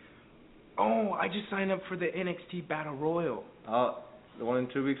been? Oh, I just signed up for the NXT Battle Royal. The one in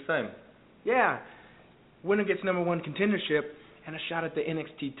 2 weeks' time? Yeah. Winner gets #1 contendership and a shot at the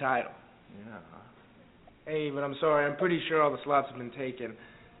NXT title. Yeah. Hey, but I'm sorry, I'm pretty sure all the slots have been taken.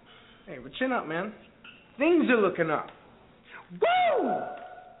 Hey, but chin up, man. Things are looking up. Woo!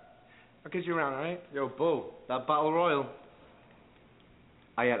 I'll kiss you around, alright? Yo, Bo, that Battle Royal,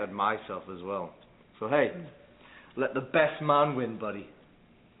 I entered myself as well. So, hey, let the best man win, buddy.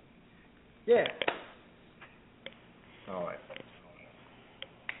 Yeah. Alright.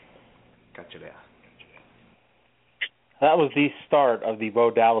 Catch you there. That was the start of the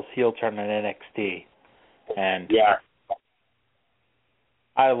Bo Dallas heel turn in NXT. And Yeah.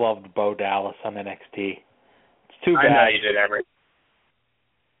 I loved Bo Dallas on NXT. It's too bad. I know you did, Everett.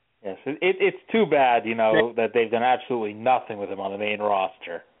 Yes, it's too bad, you know, that they've done absolutely nothing with him on the main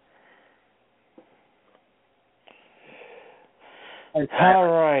roster. All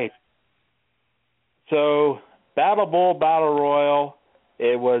right. So, Battle Bowl, Battle Royal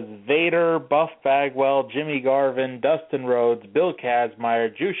It was Vader, Buff Bagwell, Jimmy Garvin, Dustin Rhodes, Bill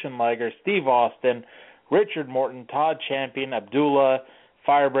Kazmaier, Jushin Liger, Steve Austin, Richard Morton, Todd Champion, Abdullah,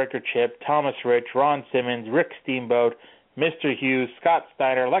 Firebreaker Chip, Thomas Rich, Ron Simmons, Rick Steamboat, Mr. Hughes, Scott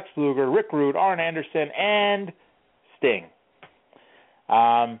Steiner, Lex Luger, Rick Rude, Arn Anderson, and Sting.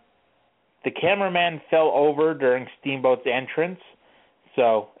 The cameraman fell over during Steamboat's entrance,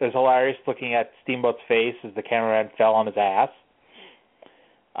 so it was hilarious looking at Steamboat's face as the cameraman fell on his ass.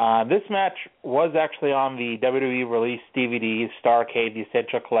 This match was actually on the WWE released DVD, Starrcade, The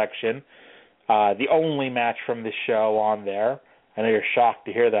Essential Collection, the only match from this show on there. I know you're shocked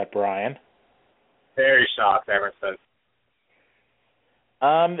to hear that, Brian. Very shocked, Emerson.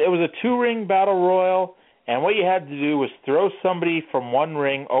 It was a 2-ring battle royal, and what you had to do was throw somebody from one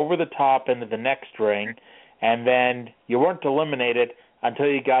ring over the top into the next ring, and then you weren't eliminated until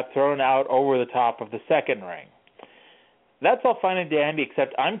you got thrown out over the top of the second ring. That's all fine and dandy,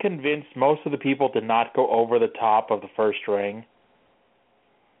 except I'm convinced most of the people did not go over the top of the first ring.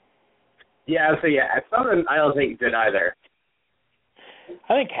 Yeah, some of them I don't think did either.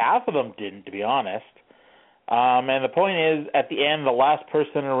 I think half of them didn't, to be honest. And the point is, at the end, the last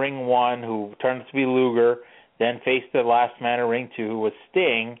person in ring 1, who turned out to be Luger, then faced the last man in ring 2, who was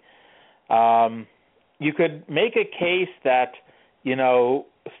Sting. You could make a case that,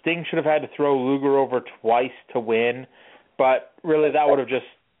 Sting should have had to throw Luger over twice to win, but really that would have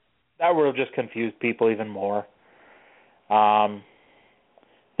just confused people even more.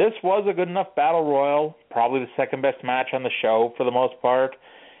 This was a good enough battle royal, probably the second best match on the show for the most part.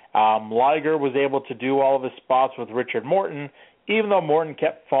 Liger was able to do all of his spots with Richard Morton, even though Morton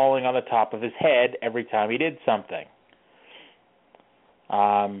kept falling on the top of his head every time he did something.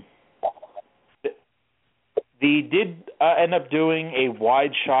 They did end up doing a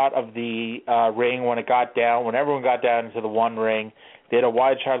wide shot of the ring when everyone got down into the one ring. They had a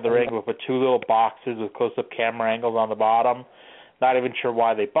wide shot of the ring with 2 little boxes with close-up camera angles on the bottom. Not even sure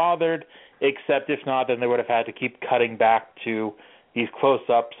why they bothered, except if not, then they would have had to keep cutting back to these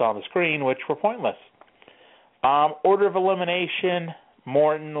close-ups on the screen, which were pointless. Order of elimination: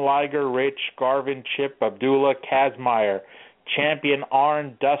 Morton, Liger, Rich, Garvin, Chip, Abdullah, Kazmaier, Champion,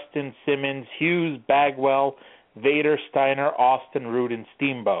 Arn, Dustin, Simmons, Hughes, Bagwell, Vader, Steiner, Austin, Rude, and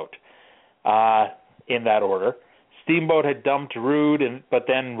Steamboat. In that order. Steamboat had dumped Rude, but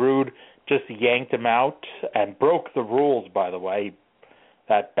then Rude just yanked him out and broke the rules, by the way,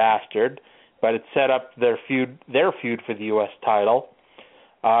 that bastard. But it set up their feud for the U.S. title.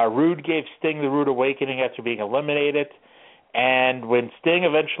 Rude gave Sting the Rude Awakening after being eliminated, and when Sting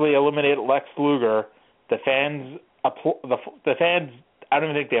eventually eliminated Lex Luger, the fans, I don't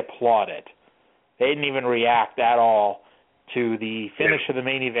even think they applauded. They didn't even react at all to the finish of the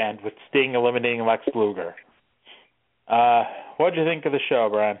main event with Sting eliminating Lex Luger. What'd you think of the show,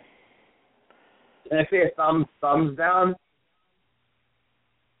 Brian? Can I say a thumbs down?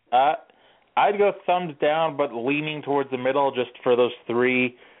 I'd go thumbs down, but leaning towards the middle just for those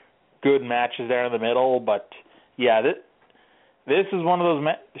 3 good matches there in the middle. But, yeah, this is one of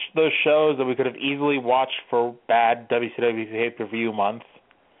those shows that we could have easily watched for bad WCW pay-per-view month.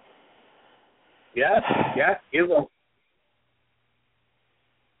 Yeah, it will.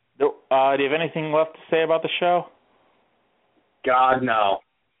 Do you have anything left to say about the show? God, no.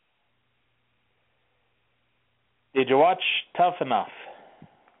 Did you watch Tough Enough?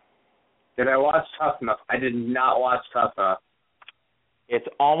 Did I watch Tough Enough? I did not watch Tough Enough. It's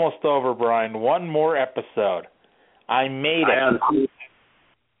almost over, Brian. 1 more episode. I made it.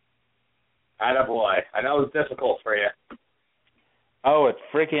 Attaboy. I know it's difficult for you. Oh, it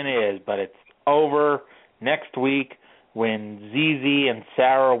freaking is, but it's over next week when ZZ and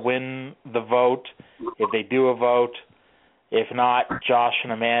Sarah win the vote, if they do a vote. If not, Josh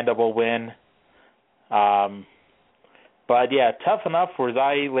and Amanda will win. But, yeah, Tough Enough, or as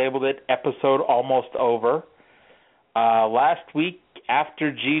I labeled it, episode almost over. Last week,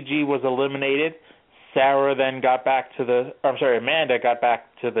 after Gigi was eliminated, Amanda got back to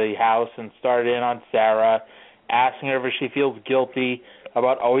the house and started in on Sarah, asking her if she feels guilty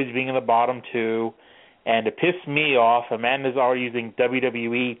about always being in the bottom 2. And to piss me off, Amanda's already using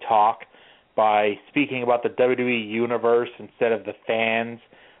WWE talk by speaking about the WWE Universe instead of the fans,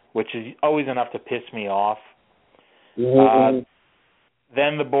 which is always enough to piss me off. Then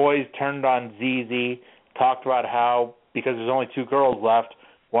the boys turned on ZZ, talked about how, because there's only 2 girls left,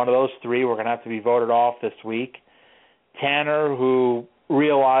 one of those 3 were going to have to be voted off this week. Tanner, who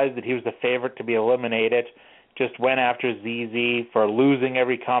realized that he was the favorite to be eliminated, just went after ZZ for losing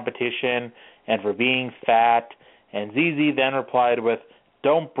every competition and for being fat. And ZZ then replied with,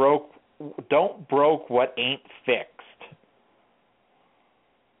 "Don't broke what ain't fixed."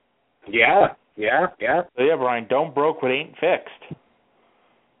 Yeah. So yeah, Brian, don't broke what ain't fixed.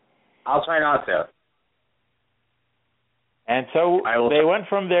 I'll try not to. And so they went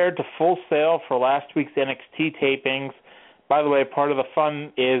from there to Full Sail for last week's NXT tapings. By the way, part of the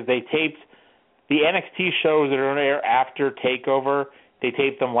fun is they taped the NXT shows that are on air after TakeOver. They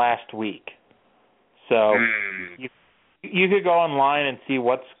taped them last week. So you could go online and see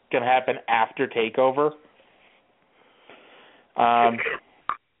what's going to happen after TakeOver.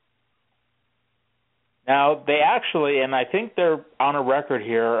 Now, they actually, and I think they're on a record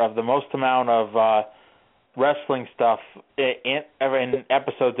here of the most amount of wrestling stuff in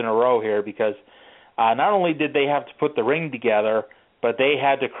episodes in a row here, because not only did they have to put the ring together, but they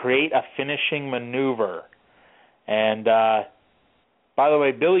had to create a finishing maneuver. And by the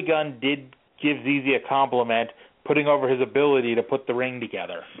way, Billy Gunn did give ZZ a compliment, putting over his ability to put the ring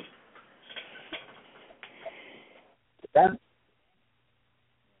together.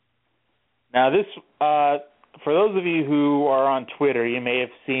 Now, this, for those of you who are on Twitter, you may have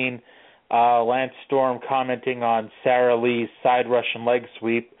seen Lance Storm commenting on Sarah Lee's side Russian leg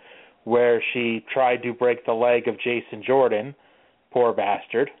sweep, where she tried to break the leg of Jason Jordan. Poor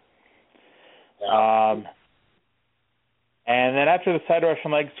bastard. And then after the side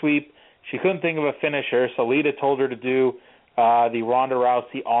Russian leg sweep, she couldn't think of a finisher, so Lita told her to do the Ronda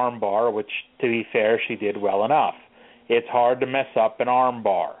Rousey armbar, which, to be fair, she did well enough. It's hard to mess up an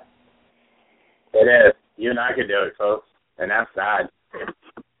armbar. It is. You and I could do it, folks, and that's sad.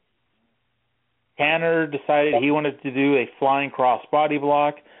 Tanner decided he wanted to do a flying cross body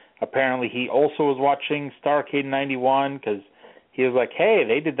block. Apparently, he also was watching Starrcade 91 because he was like, hey,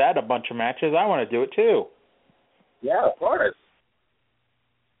 they did that a bunch of matches. I want to do it too. Yeah, of course.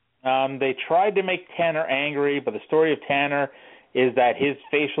 They tried to make Tanner angry, but the story of Tanner is that his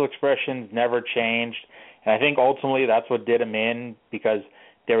facial expressions never changed. And I think ultimately that's what did him in, because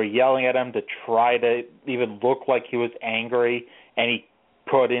they were yelling at him to try to even look like he was angry, and he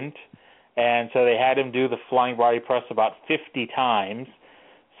couldn't. And so they had him do the flying body press about 50 times.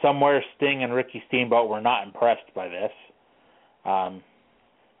 Somewhere Sting and Ricky Steamboat were not impressed by this.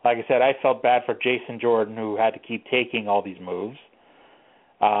 Like I said, I felt bad for Jason Jordan, who had to keep taking all these moves.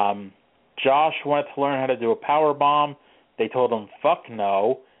 Josh wanted to learn how to do a power bomb. They told him, fuck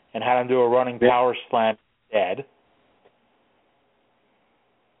no, and had him do a running power slam instead.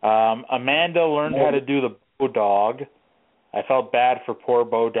 Amanda learned how to do the Bo Dog. I felt bad for poor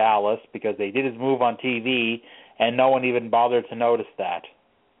Bo Dallas because they did his move on TV and no one even bothered to notice that.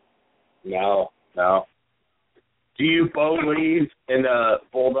 No. Do you believe in the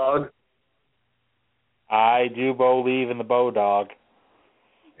Bulldog? I do believe in the Bo Dog.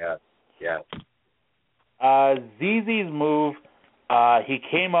 Yeah. ZZ's move, he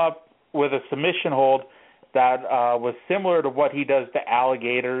came up with a submission hold that was similar to what he does to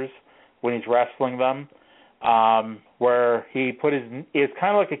alligators when he's wrestling them, where he put it's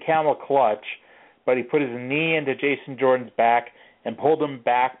kind of like a camel clutch, but he put his knee into Jason Jordan's back and pulled him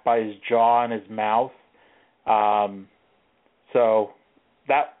back by his jaw and his mouth. So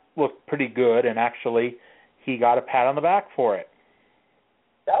that looked pretty good, and actually he got a pat on the back for it.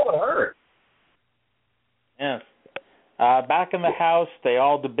 That would hurt. Yes. Back in the house, they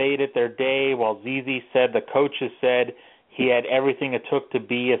all debated their day while ZZ said the coaches said he had everything it took to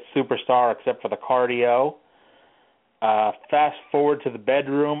be a superstar except for the cardio. Fast forward to the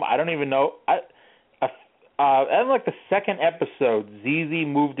bedroom. I don't even know. In like the second episode, ZZ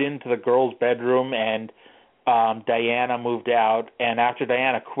moved into the girls' bedroom and Diana moved out. And after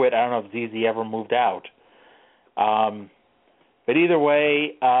Diana quit, I don't know if ZZ ever moved out. But either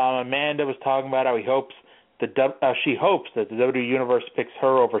way, Amanda was talking about how she hopes that the WWE Universe picks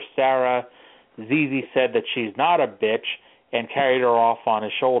her over Sarah. ZZ said that she's not a bitch and carried her off on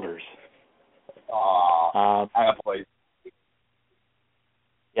his shoulders. Boys.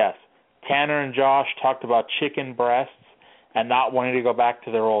 Yes. Tanner and Josh talked about chicken breasts and not wanting to go back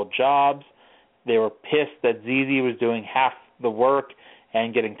to their old jobs. They were pissed that ZZ was doing half the work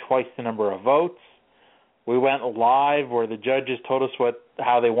and getting twice the number of votes. We went live where the judges told us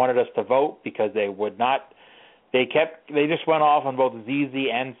how they wanted us to vote because they would not. They just went off on both ZZ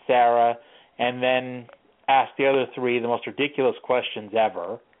and Sarah and then asked the other three the most ridiculous questions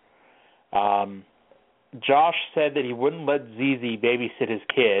ever. Josh said that he wouldn't let ZZ babysit his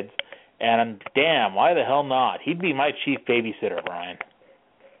kids, and damn, why the hell not? He'd be my chief babysitter, Brian.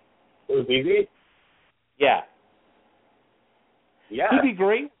 Who's ZZ? Yeah. Yeah. He'd be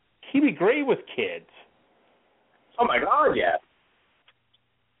great. He'd be great with kids. Oh my God, yeah.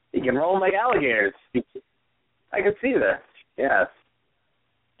 He can roll like alligators. I can see this. Yes.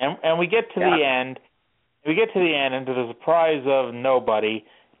 And we get to the end. We get to the end, and to the surprise of nobody,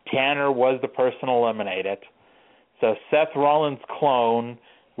 Tanner was the person eliminated. So Seth Rollins' clone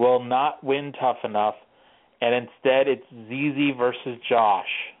will not win Tough Enough, and instead it's ZZ versus Josh.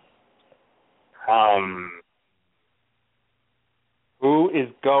 Who is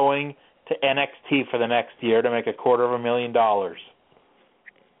going to NXT for the next year to make $250,000?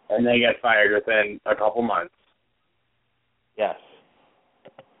 And they get fired within a couple months. Yes.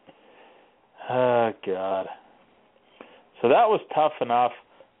 Oh, God. So that was Tough Enough.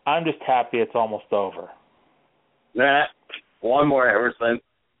 I'm just happy it's almost over. Nah, one more, Emerson.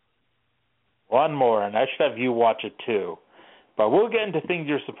 One more, and I should have you watch it too. But we'll get into things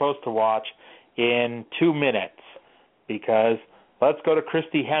you're supposed to watch in 2 minutes, because let's go to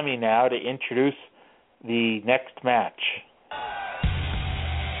Christy Hemme now to introduce the next match.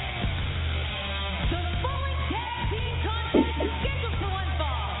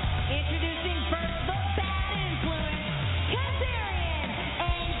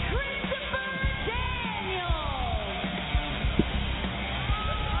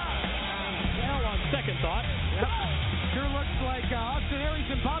 Thought. Yep. Sure looks like Austin Aries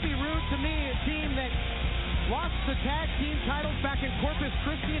and Bobby Roode, to me, a team that lost the tag team titles back in Corpus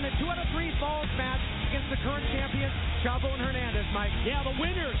Christi in a 2 out of 3 falls match against the current champions, Chavo and Hernandez, Mike. Yeah, the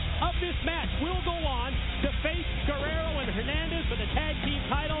winners of this match will go on to face Guerrero and Hernandez for the tag team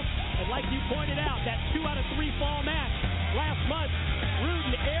title. And like you pointed out, that 2 out of 3 fall match last month, Roode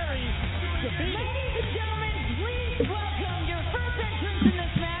and Aries defeated. Ladies and gentlemen, please welcome your first entrance in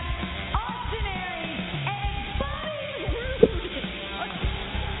this match, Austin Aries and Bobby Roode.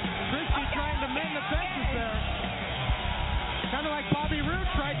 Christy trying to mend the fences there. Kind of like Bobby Roode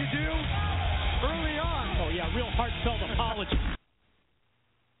tried to do early on. Oh, yeah, real heartfelt apology.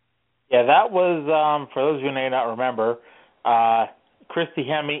 Yeah, that was, for those of you who may not remember, Christy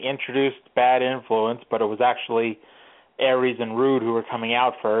Hemme introduced Bad Influence, but it was actually Aries and Roode who were coming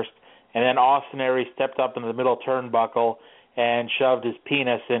out first. And then Austin Aries stepped up in the middle turnbuckle and shoved his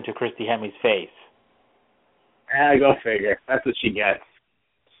penis into Christy Hemme's face. Go figure. That's what she gets.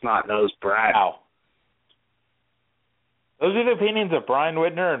 Snot-nosed brat. Wow. Those are the opinions of Brian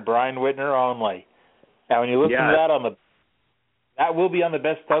Whitner and Brian Whitner only. Now, when you listen to that that will be on the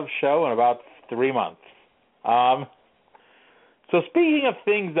Best Of show in about 3 months. So speaking of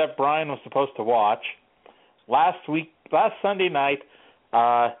things that Brian was supposed to watch, last Sunday night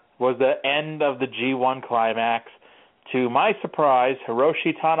was the end of the G1 climax. To my surprise,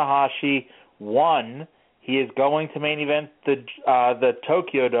 Hiroshi Tanahashi won. He is going to main event the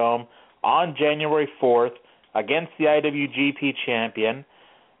Tokyo Dome on January 4th against the IWGP champion,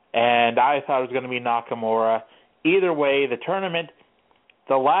 and I thought it was going to be Nakamura. Either way, the tournament,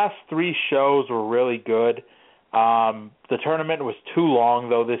 the last 3 shows were really good. The tournament was too long,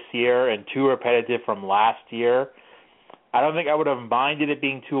 though, this year, and too repetitive from last year. I don't think I would have minded it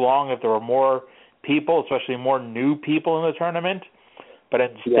being too long if there were more people, especially more new people in the tournament, but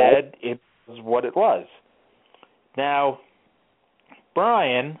instead it was what it was. Now,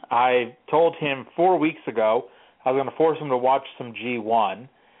 Brian, I told him 4 weeks ago I was going to force him to watch some G1,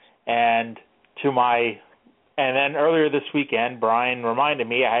 and then earlier this weekend, Brian reminded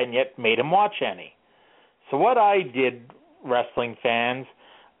me I hadn't yet made him watch any. So what I did, wrestling fans,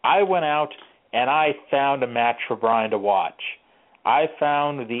 I went out and I found a match for Brian to watch. I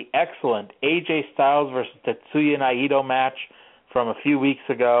found the excellent AJ Styles versus Tetsuya Naito match from a few weeks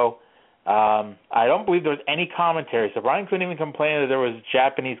ago. I don't believe there was any commentary, so Brian couldn't even complain that there was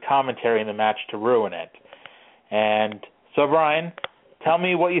Japanese commentary in the match to ruin it. And so, Brian, tell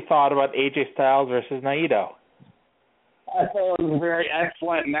me what you thought about AJ Styles versus Naito. I thought it was a very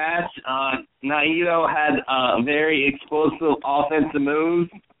excellent match. Naito had very explosive offensive moves.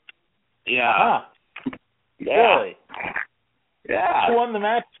 Yeah. Huh. Yeah. Really? Yeah. Who won the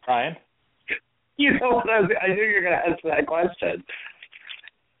match, Brian? You know what? I knew you were going to answer that question.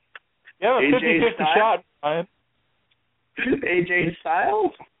 You have a 50-50 shot, Brian. AJ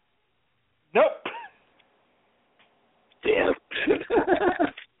Styles? Nope. Damn.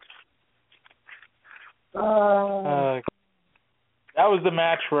 That was the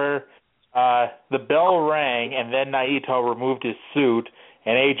match where the bell rang and then Naito removed his suit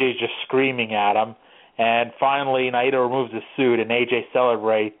and AJ's just screaming at him. And finally Naito removes his suit and AJ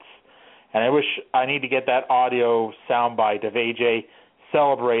celebrates. And I need to get that audio soundbite of AJ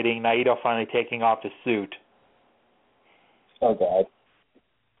celebrating, Naito finally taking off his suit. So bad.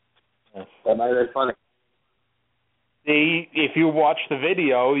 Yes. That might have been funny. See, if you watched the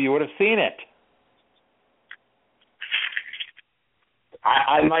video, you would have seen it.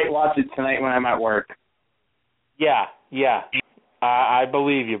 I might watch it tonight when I'm at work. Yeah. I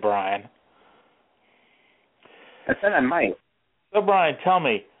believe you, Brian. I said I might. So, Brian, tell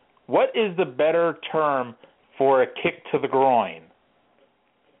me, What is the better term for a kick to the groin?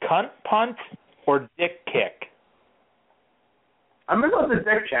 Cunt punt or dick kick? I'm going to go with the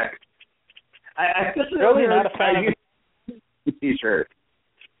dick kick. I especially really not a fan of the T-shirt.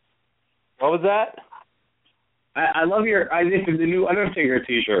 What was that? I love I think the new Undertaker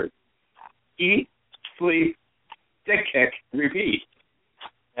T-shirt. Eat, sleep, dick kick, repeat.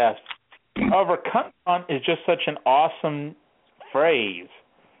 Yes. However, cunt punt is just such an awesome phrase.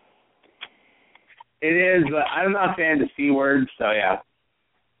 It is, but I'm not a fan of the C word, so yeah.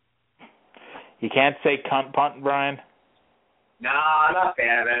 You can't say cunt punt, Brian? No, I'm not a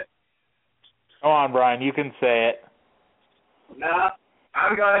fan of it. Come on, Brian, you can say it. No,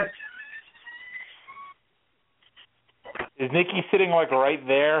 I'm good. Is Nikki sitting like right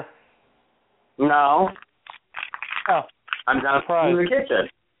there? No. Oh, I'm down in the kitchen.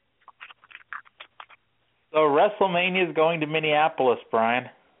 So WrestleMania is going to Minneapolis, Brian.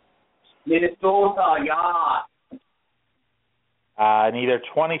 Minnesota, yeah. In either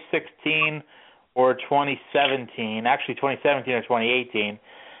 2016 or 2017. Actually, 2017 or 2018.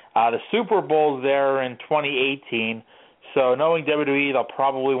 The Super Bowl's there in 2018. So knowing WWE, they'll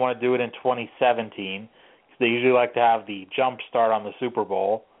probably want to do it in 2017. They usually like to have the jump start on the Super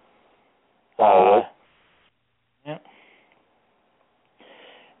Bowl. Yeah.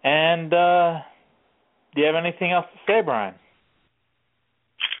 And do you have anything else to say, Brian?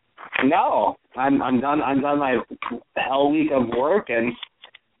 No, I'm done. I'm done my hell week of work, and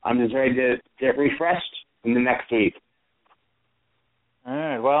I'm just ready to get refreshed in the next week. All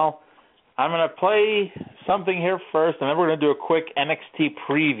right. Well, I'm going to play something here first, and then we're going to do a quick NXT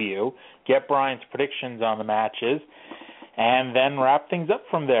preview, get Brian's predictions on the matches, and then wrap things up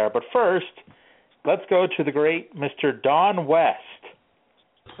from there. But first, let's go to the great Mr. Don West.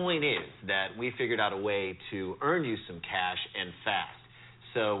 The point is that we figured out a way to earn you some cash and fast.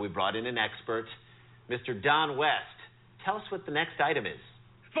 So we brought in an expert. Mr. Don West, tell us what the next item is.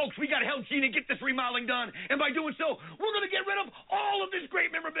 Folks, we got to help Gina get this remodeling done, and by doing so, we're going to get rid of all of this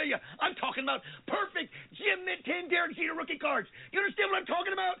great memorabilia. I'm talking about perfect Jim Mint 10 Derek Jeter rookie cards. You understand what I'm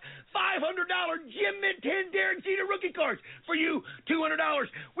talking about? $500 Jim Mint 10 Derek Jeter rookie cards. For you, $200.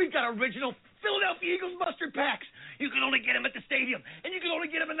 We've got original Philadelphia Eagles mustard packs. You can only get them at the stadium, and you can only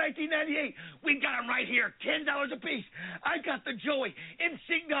get them in 1998. We've got them right here, $10 a piece. I got the Joey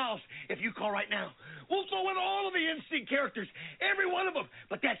NSYNC dolls. If you call right now, we'll throw in all of the NSYNC characters, every one of them.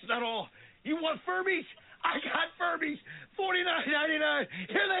 But that's not all. You want Furbies? I got Furbies, $49.99.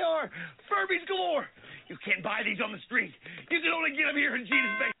 Here they are, Furbies galore. You can't buy these on the street. You can only get them here in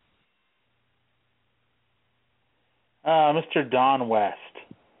Gina's basement. Mr. Don West.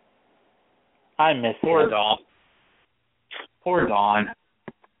 I miss Poor him. Don. Poor Don.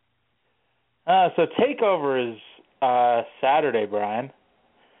 So TakeOver is Saturday, Brian.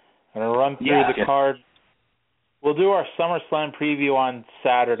 I'm going to run through the card. We'll do our SummerSlam preview on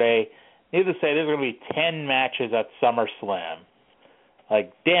Saturday. Needless to say, there's going to be 10 matches at SummerSlam.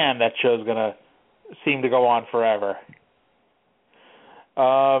 Like, damn, that show's going to seem to go on forever.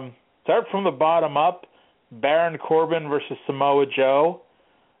 Start from the bottom up. Baron Corbin versus Samoa Joe.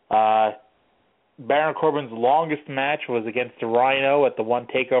 Baron Corbin's longest match was against Rhino at the One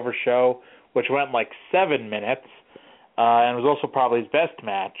TakeOver show, which went like 7 minutes, and was also probably his best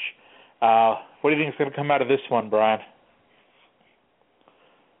match. What do you think is going to come out of this one, Brian?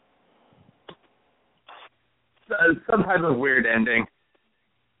 Some type of weird ending.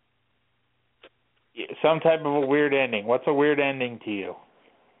 Some type of a weird ending. What's a weird ending to you?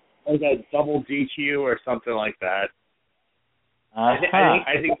 Like a double DQ or something like that. I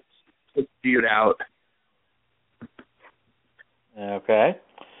think it's viewed out. Okay.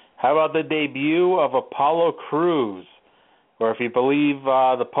 How about the debut of Apollo Crews? Or if you believe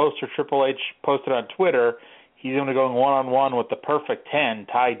the poster Triple H posted on Twitter, he's going to go one-on-one with the Perfect 10,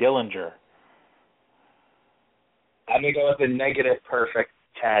 Ty Dillinger. I'm going to go with the negative Perfect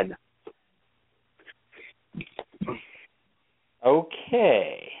 10.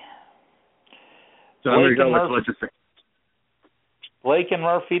 Okay. So I'm going to go with Blake and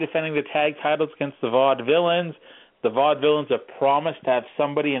Murphy defending the tag titles against the Vaudevillains. The Vaudevillains have promised to have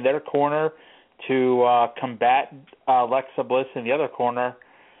somebody in their corner to combat Alexa Bliss in the other corner.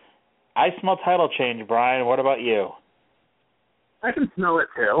 I smell title change, Brian. What about you? I can smell it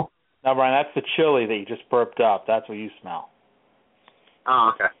too. No, Brian, that's the chili that you just burped up. That's what you smell.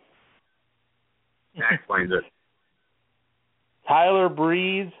 Oh, okay. That explains it. Tyler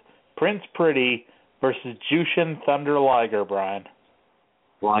Breeze, Prince Pretty versus Jushin Thunder Liger, Brian.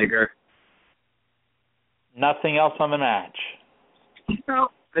 Liger. Nothing else on the match. No,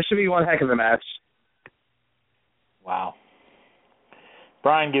 this should be one heck of a match. Wow.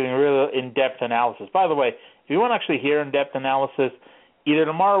 Brian giving real in-depth analysis. By the way, if you want to actually hear in-depth analysis, either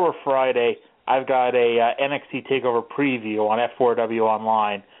tomorrow or Friday, I've got a NXT TakeOver preview on F4W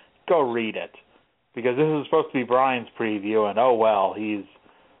Online. Go read it. Because this is supposed to be Brian's preview, and oh well, he's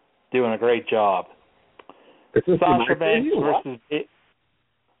doing a great job. Sasha Banks versus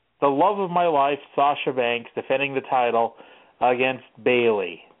the love of my life, Sasha Banks, defending the title against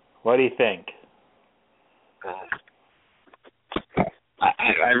Bayley. What do you think?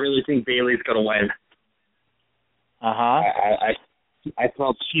 I really think Bayley's going to win. Uh-huh. I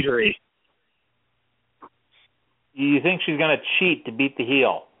smell cheatery. You think she's going to cheat to beat the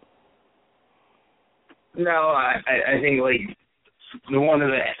heel? No, I think, like, one of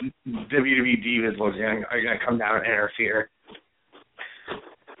the WWE divas are going to come down and interfere.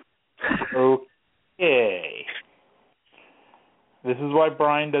 Okay. This is why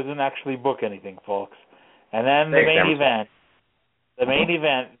Brian doesn't actually book anything, folks. And then the main event. The main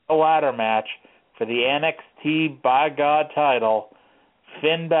event, the ladder match for the NXT by God title,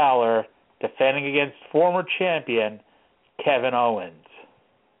 Finn Balor defending against former champion Kevin Owens.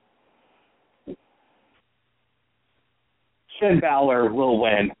 Finn Balor will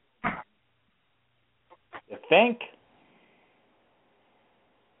win. You think?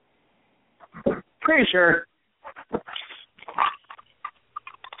 Pretty sure.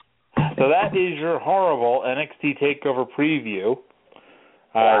 So that is your horrible NXT TakeOver preview.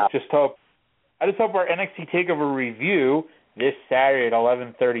 Wow. I just hope our NXT TakeOver review this Saturday at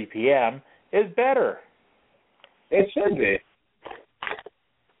 11:30 p.m. is better. It should be.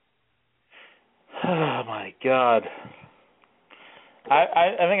 Oh my God.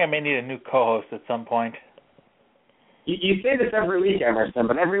 I think I may need a new co-host at some point. You say this every week, Emerson,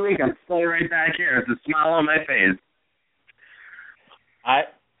 but every week I'm still right back here with a smile on my face.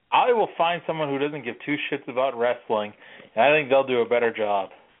 I will find someone who doesn't give two shits about wrestling, and I think they'll do a better job.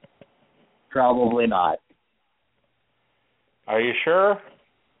 Probably not. Are you sure?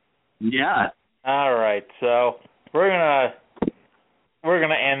 Yeah. All right, so we're gonna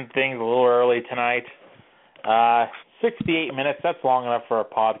end things a little early tonight. 68 minutes, that's long enough for a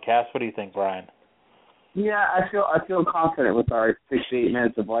podcast. What do you think, Brian? Yeah, I feel confident with our 68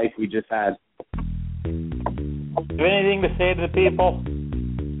 minutes of life we just had. Do you have anything to say to the people?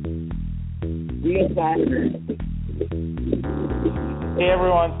 See you Saturday. See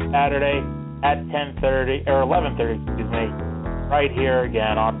everyone Saturday at 10:30 or 11:30, excuse me, right here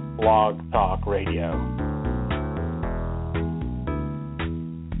again on Blog Talk Radio.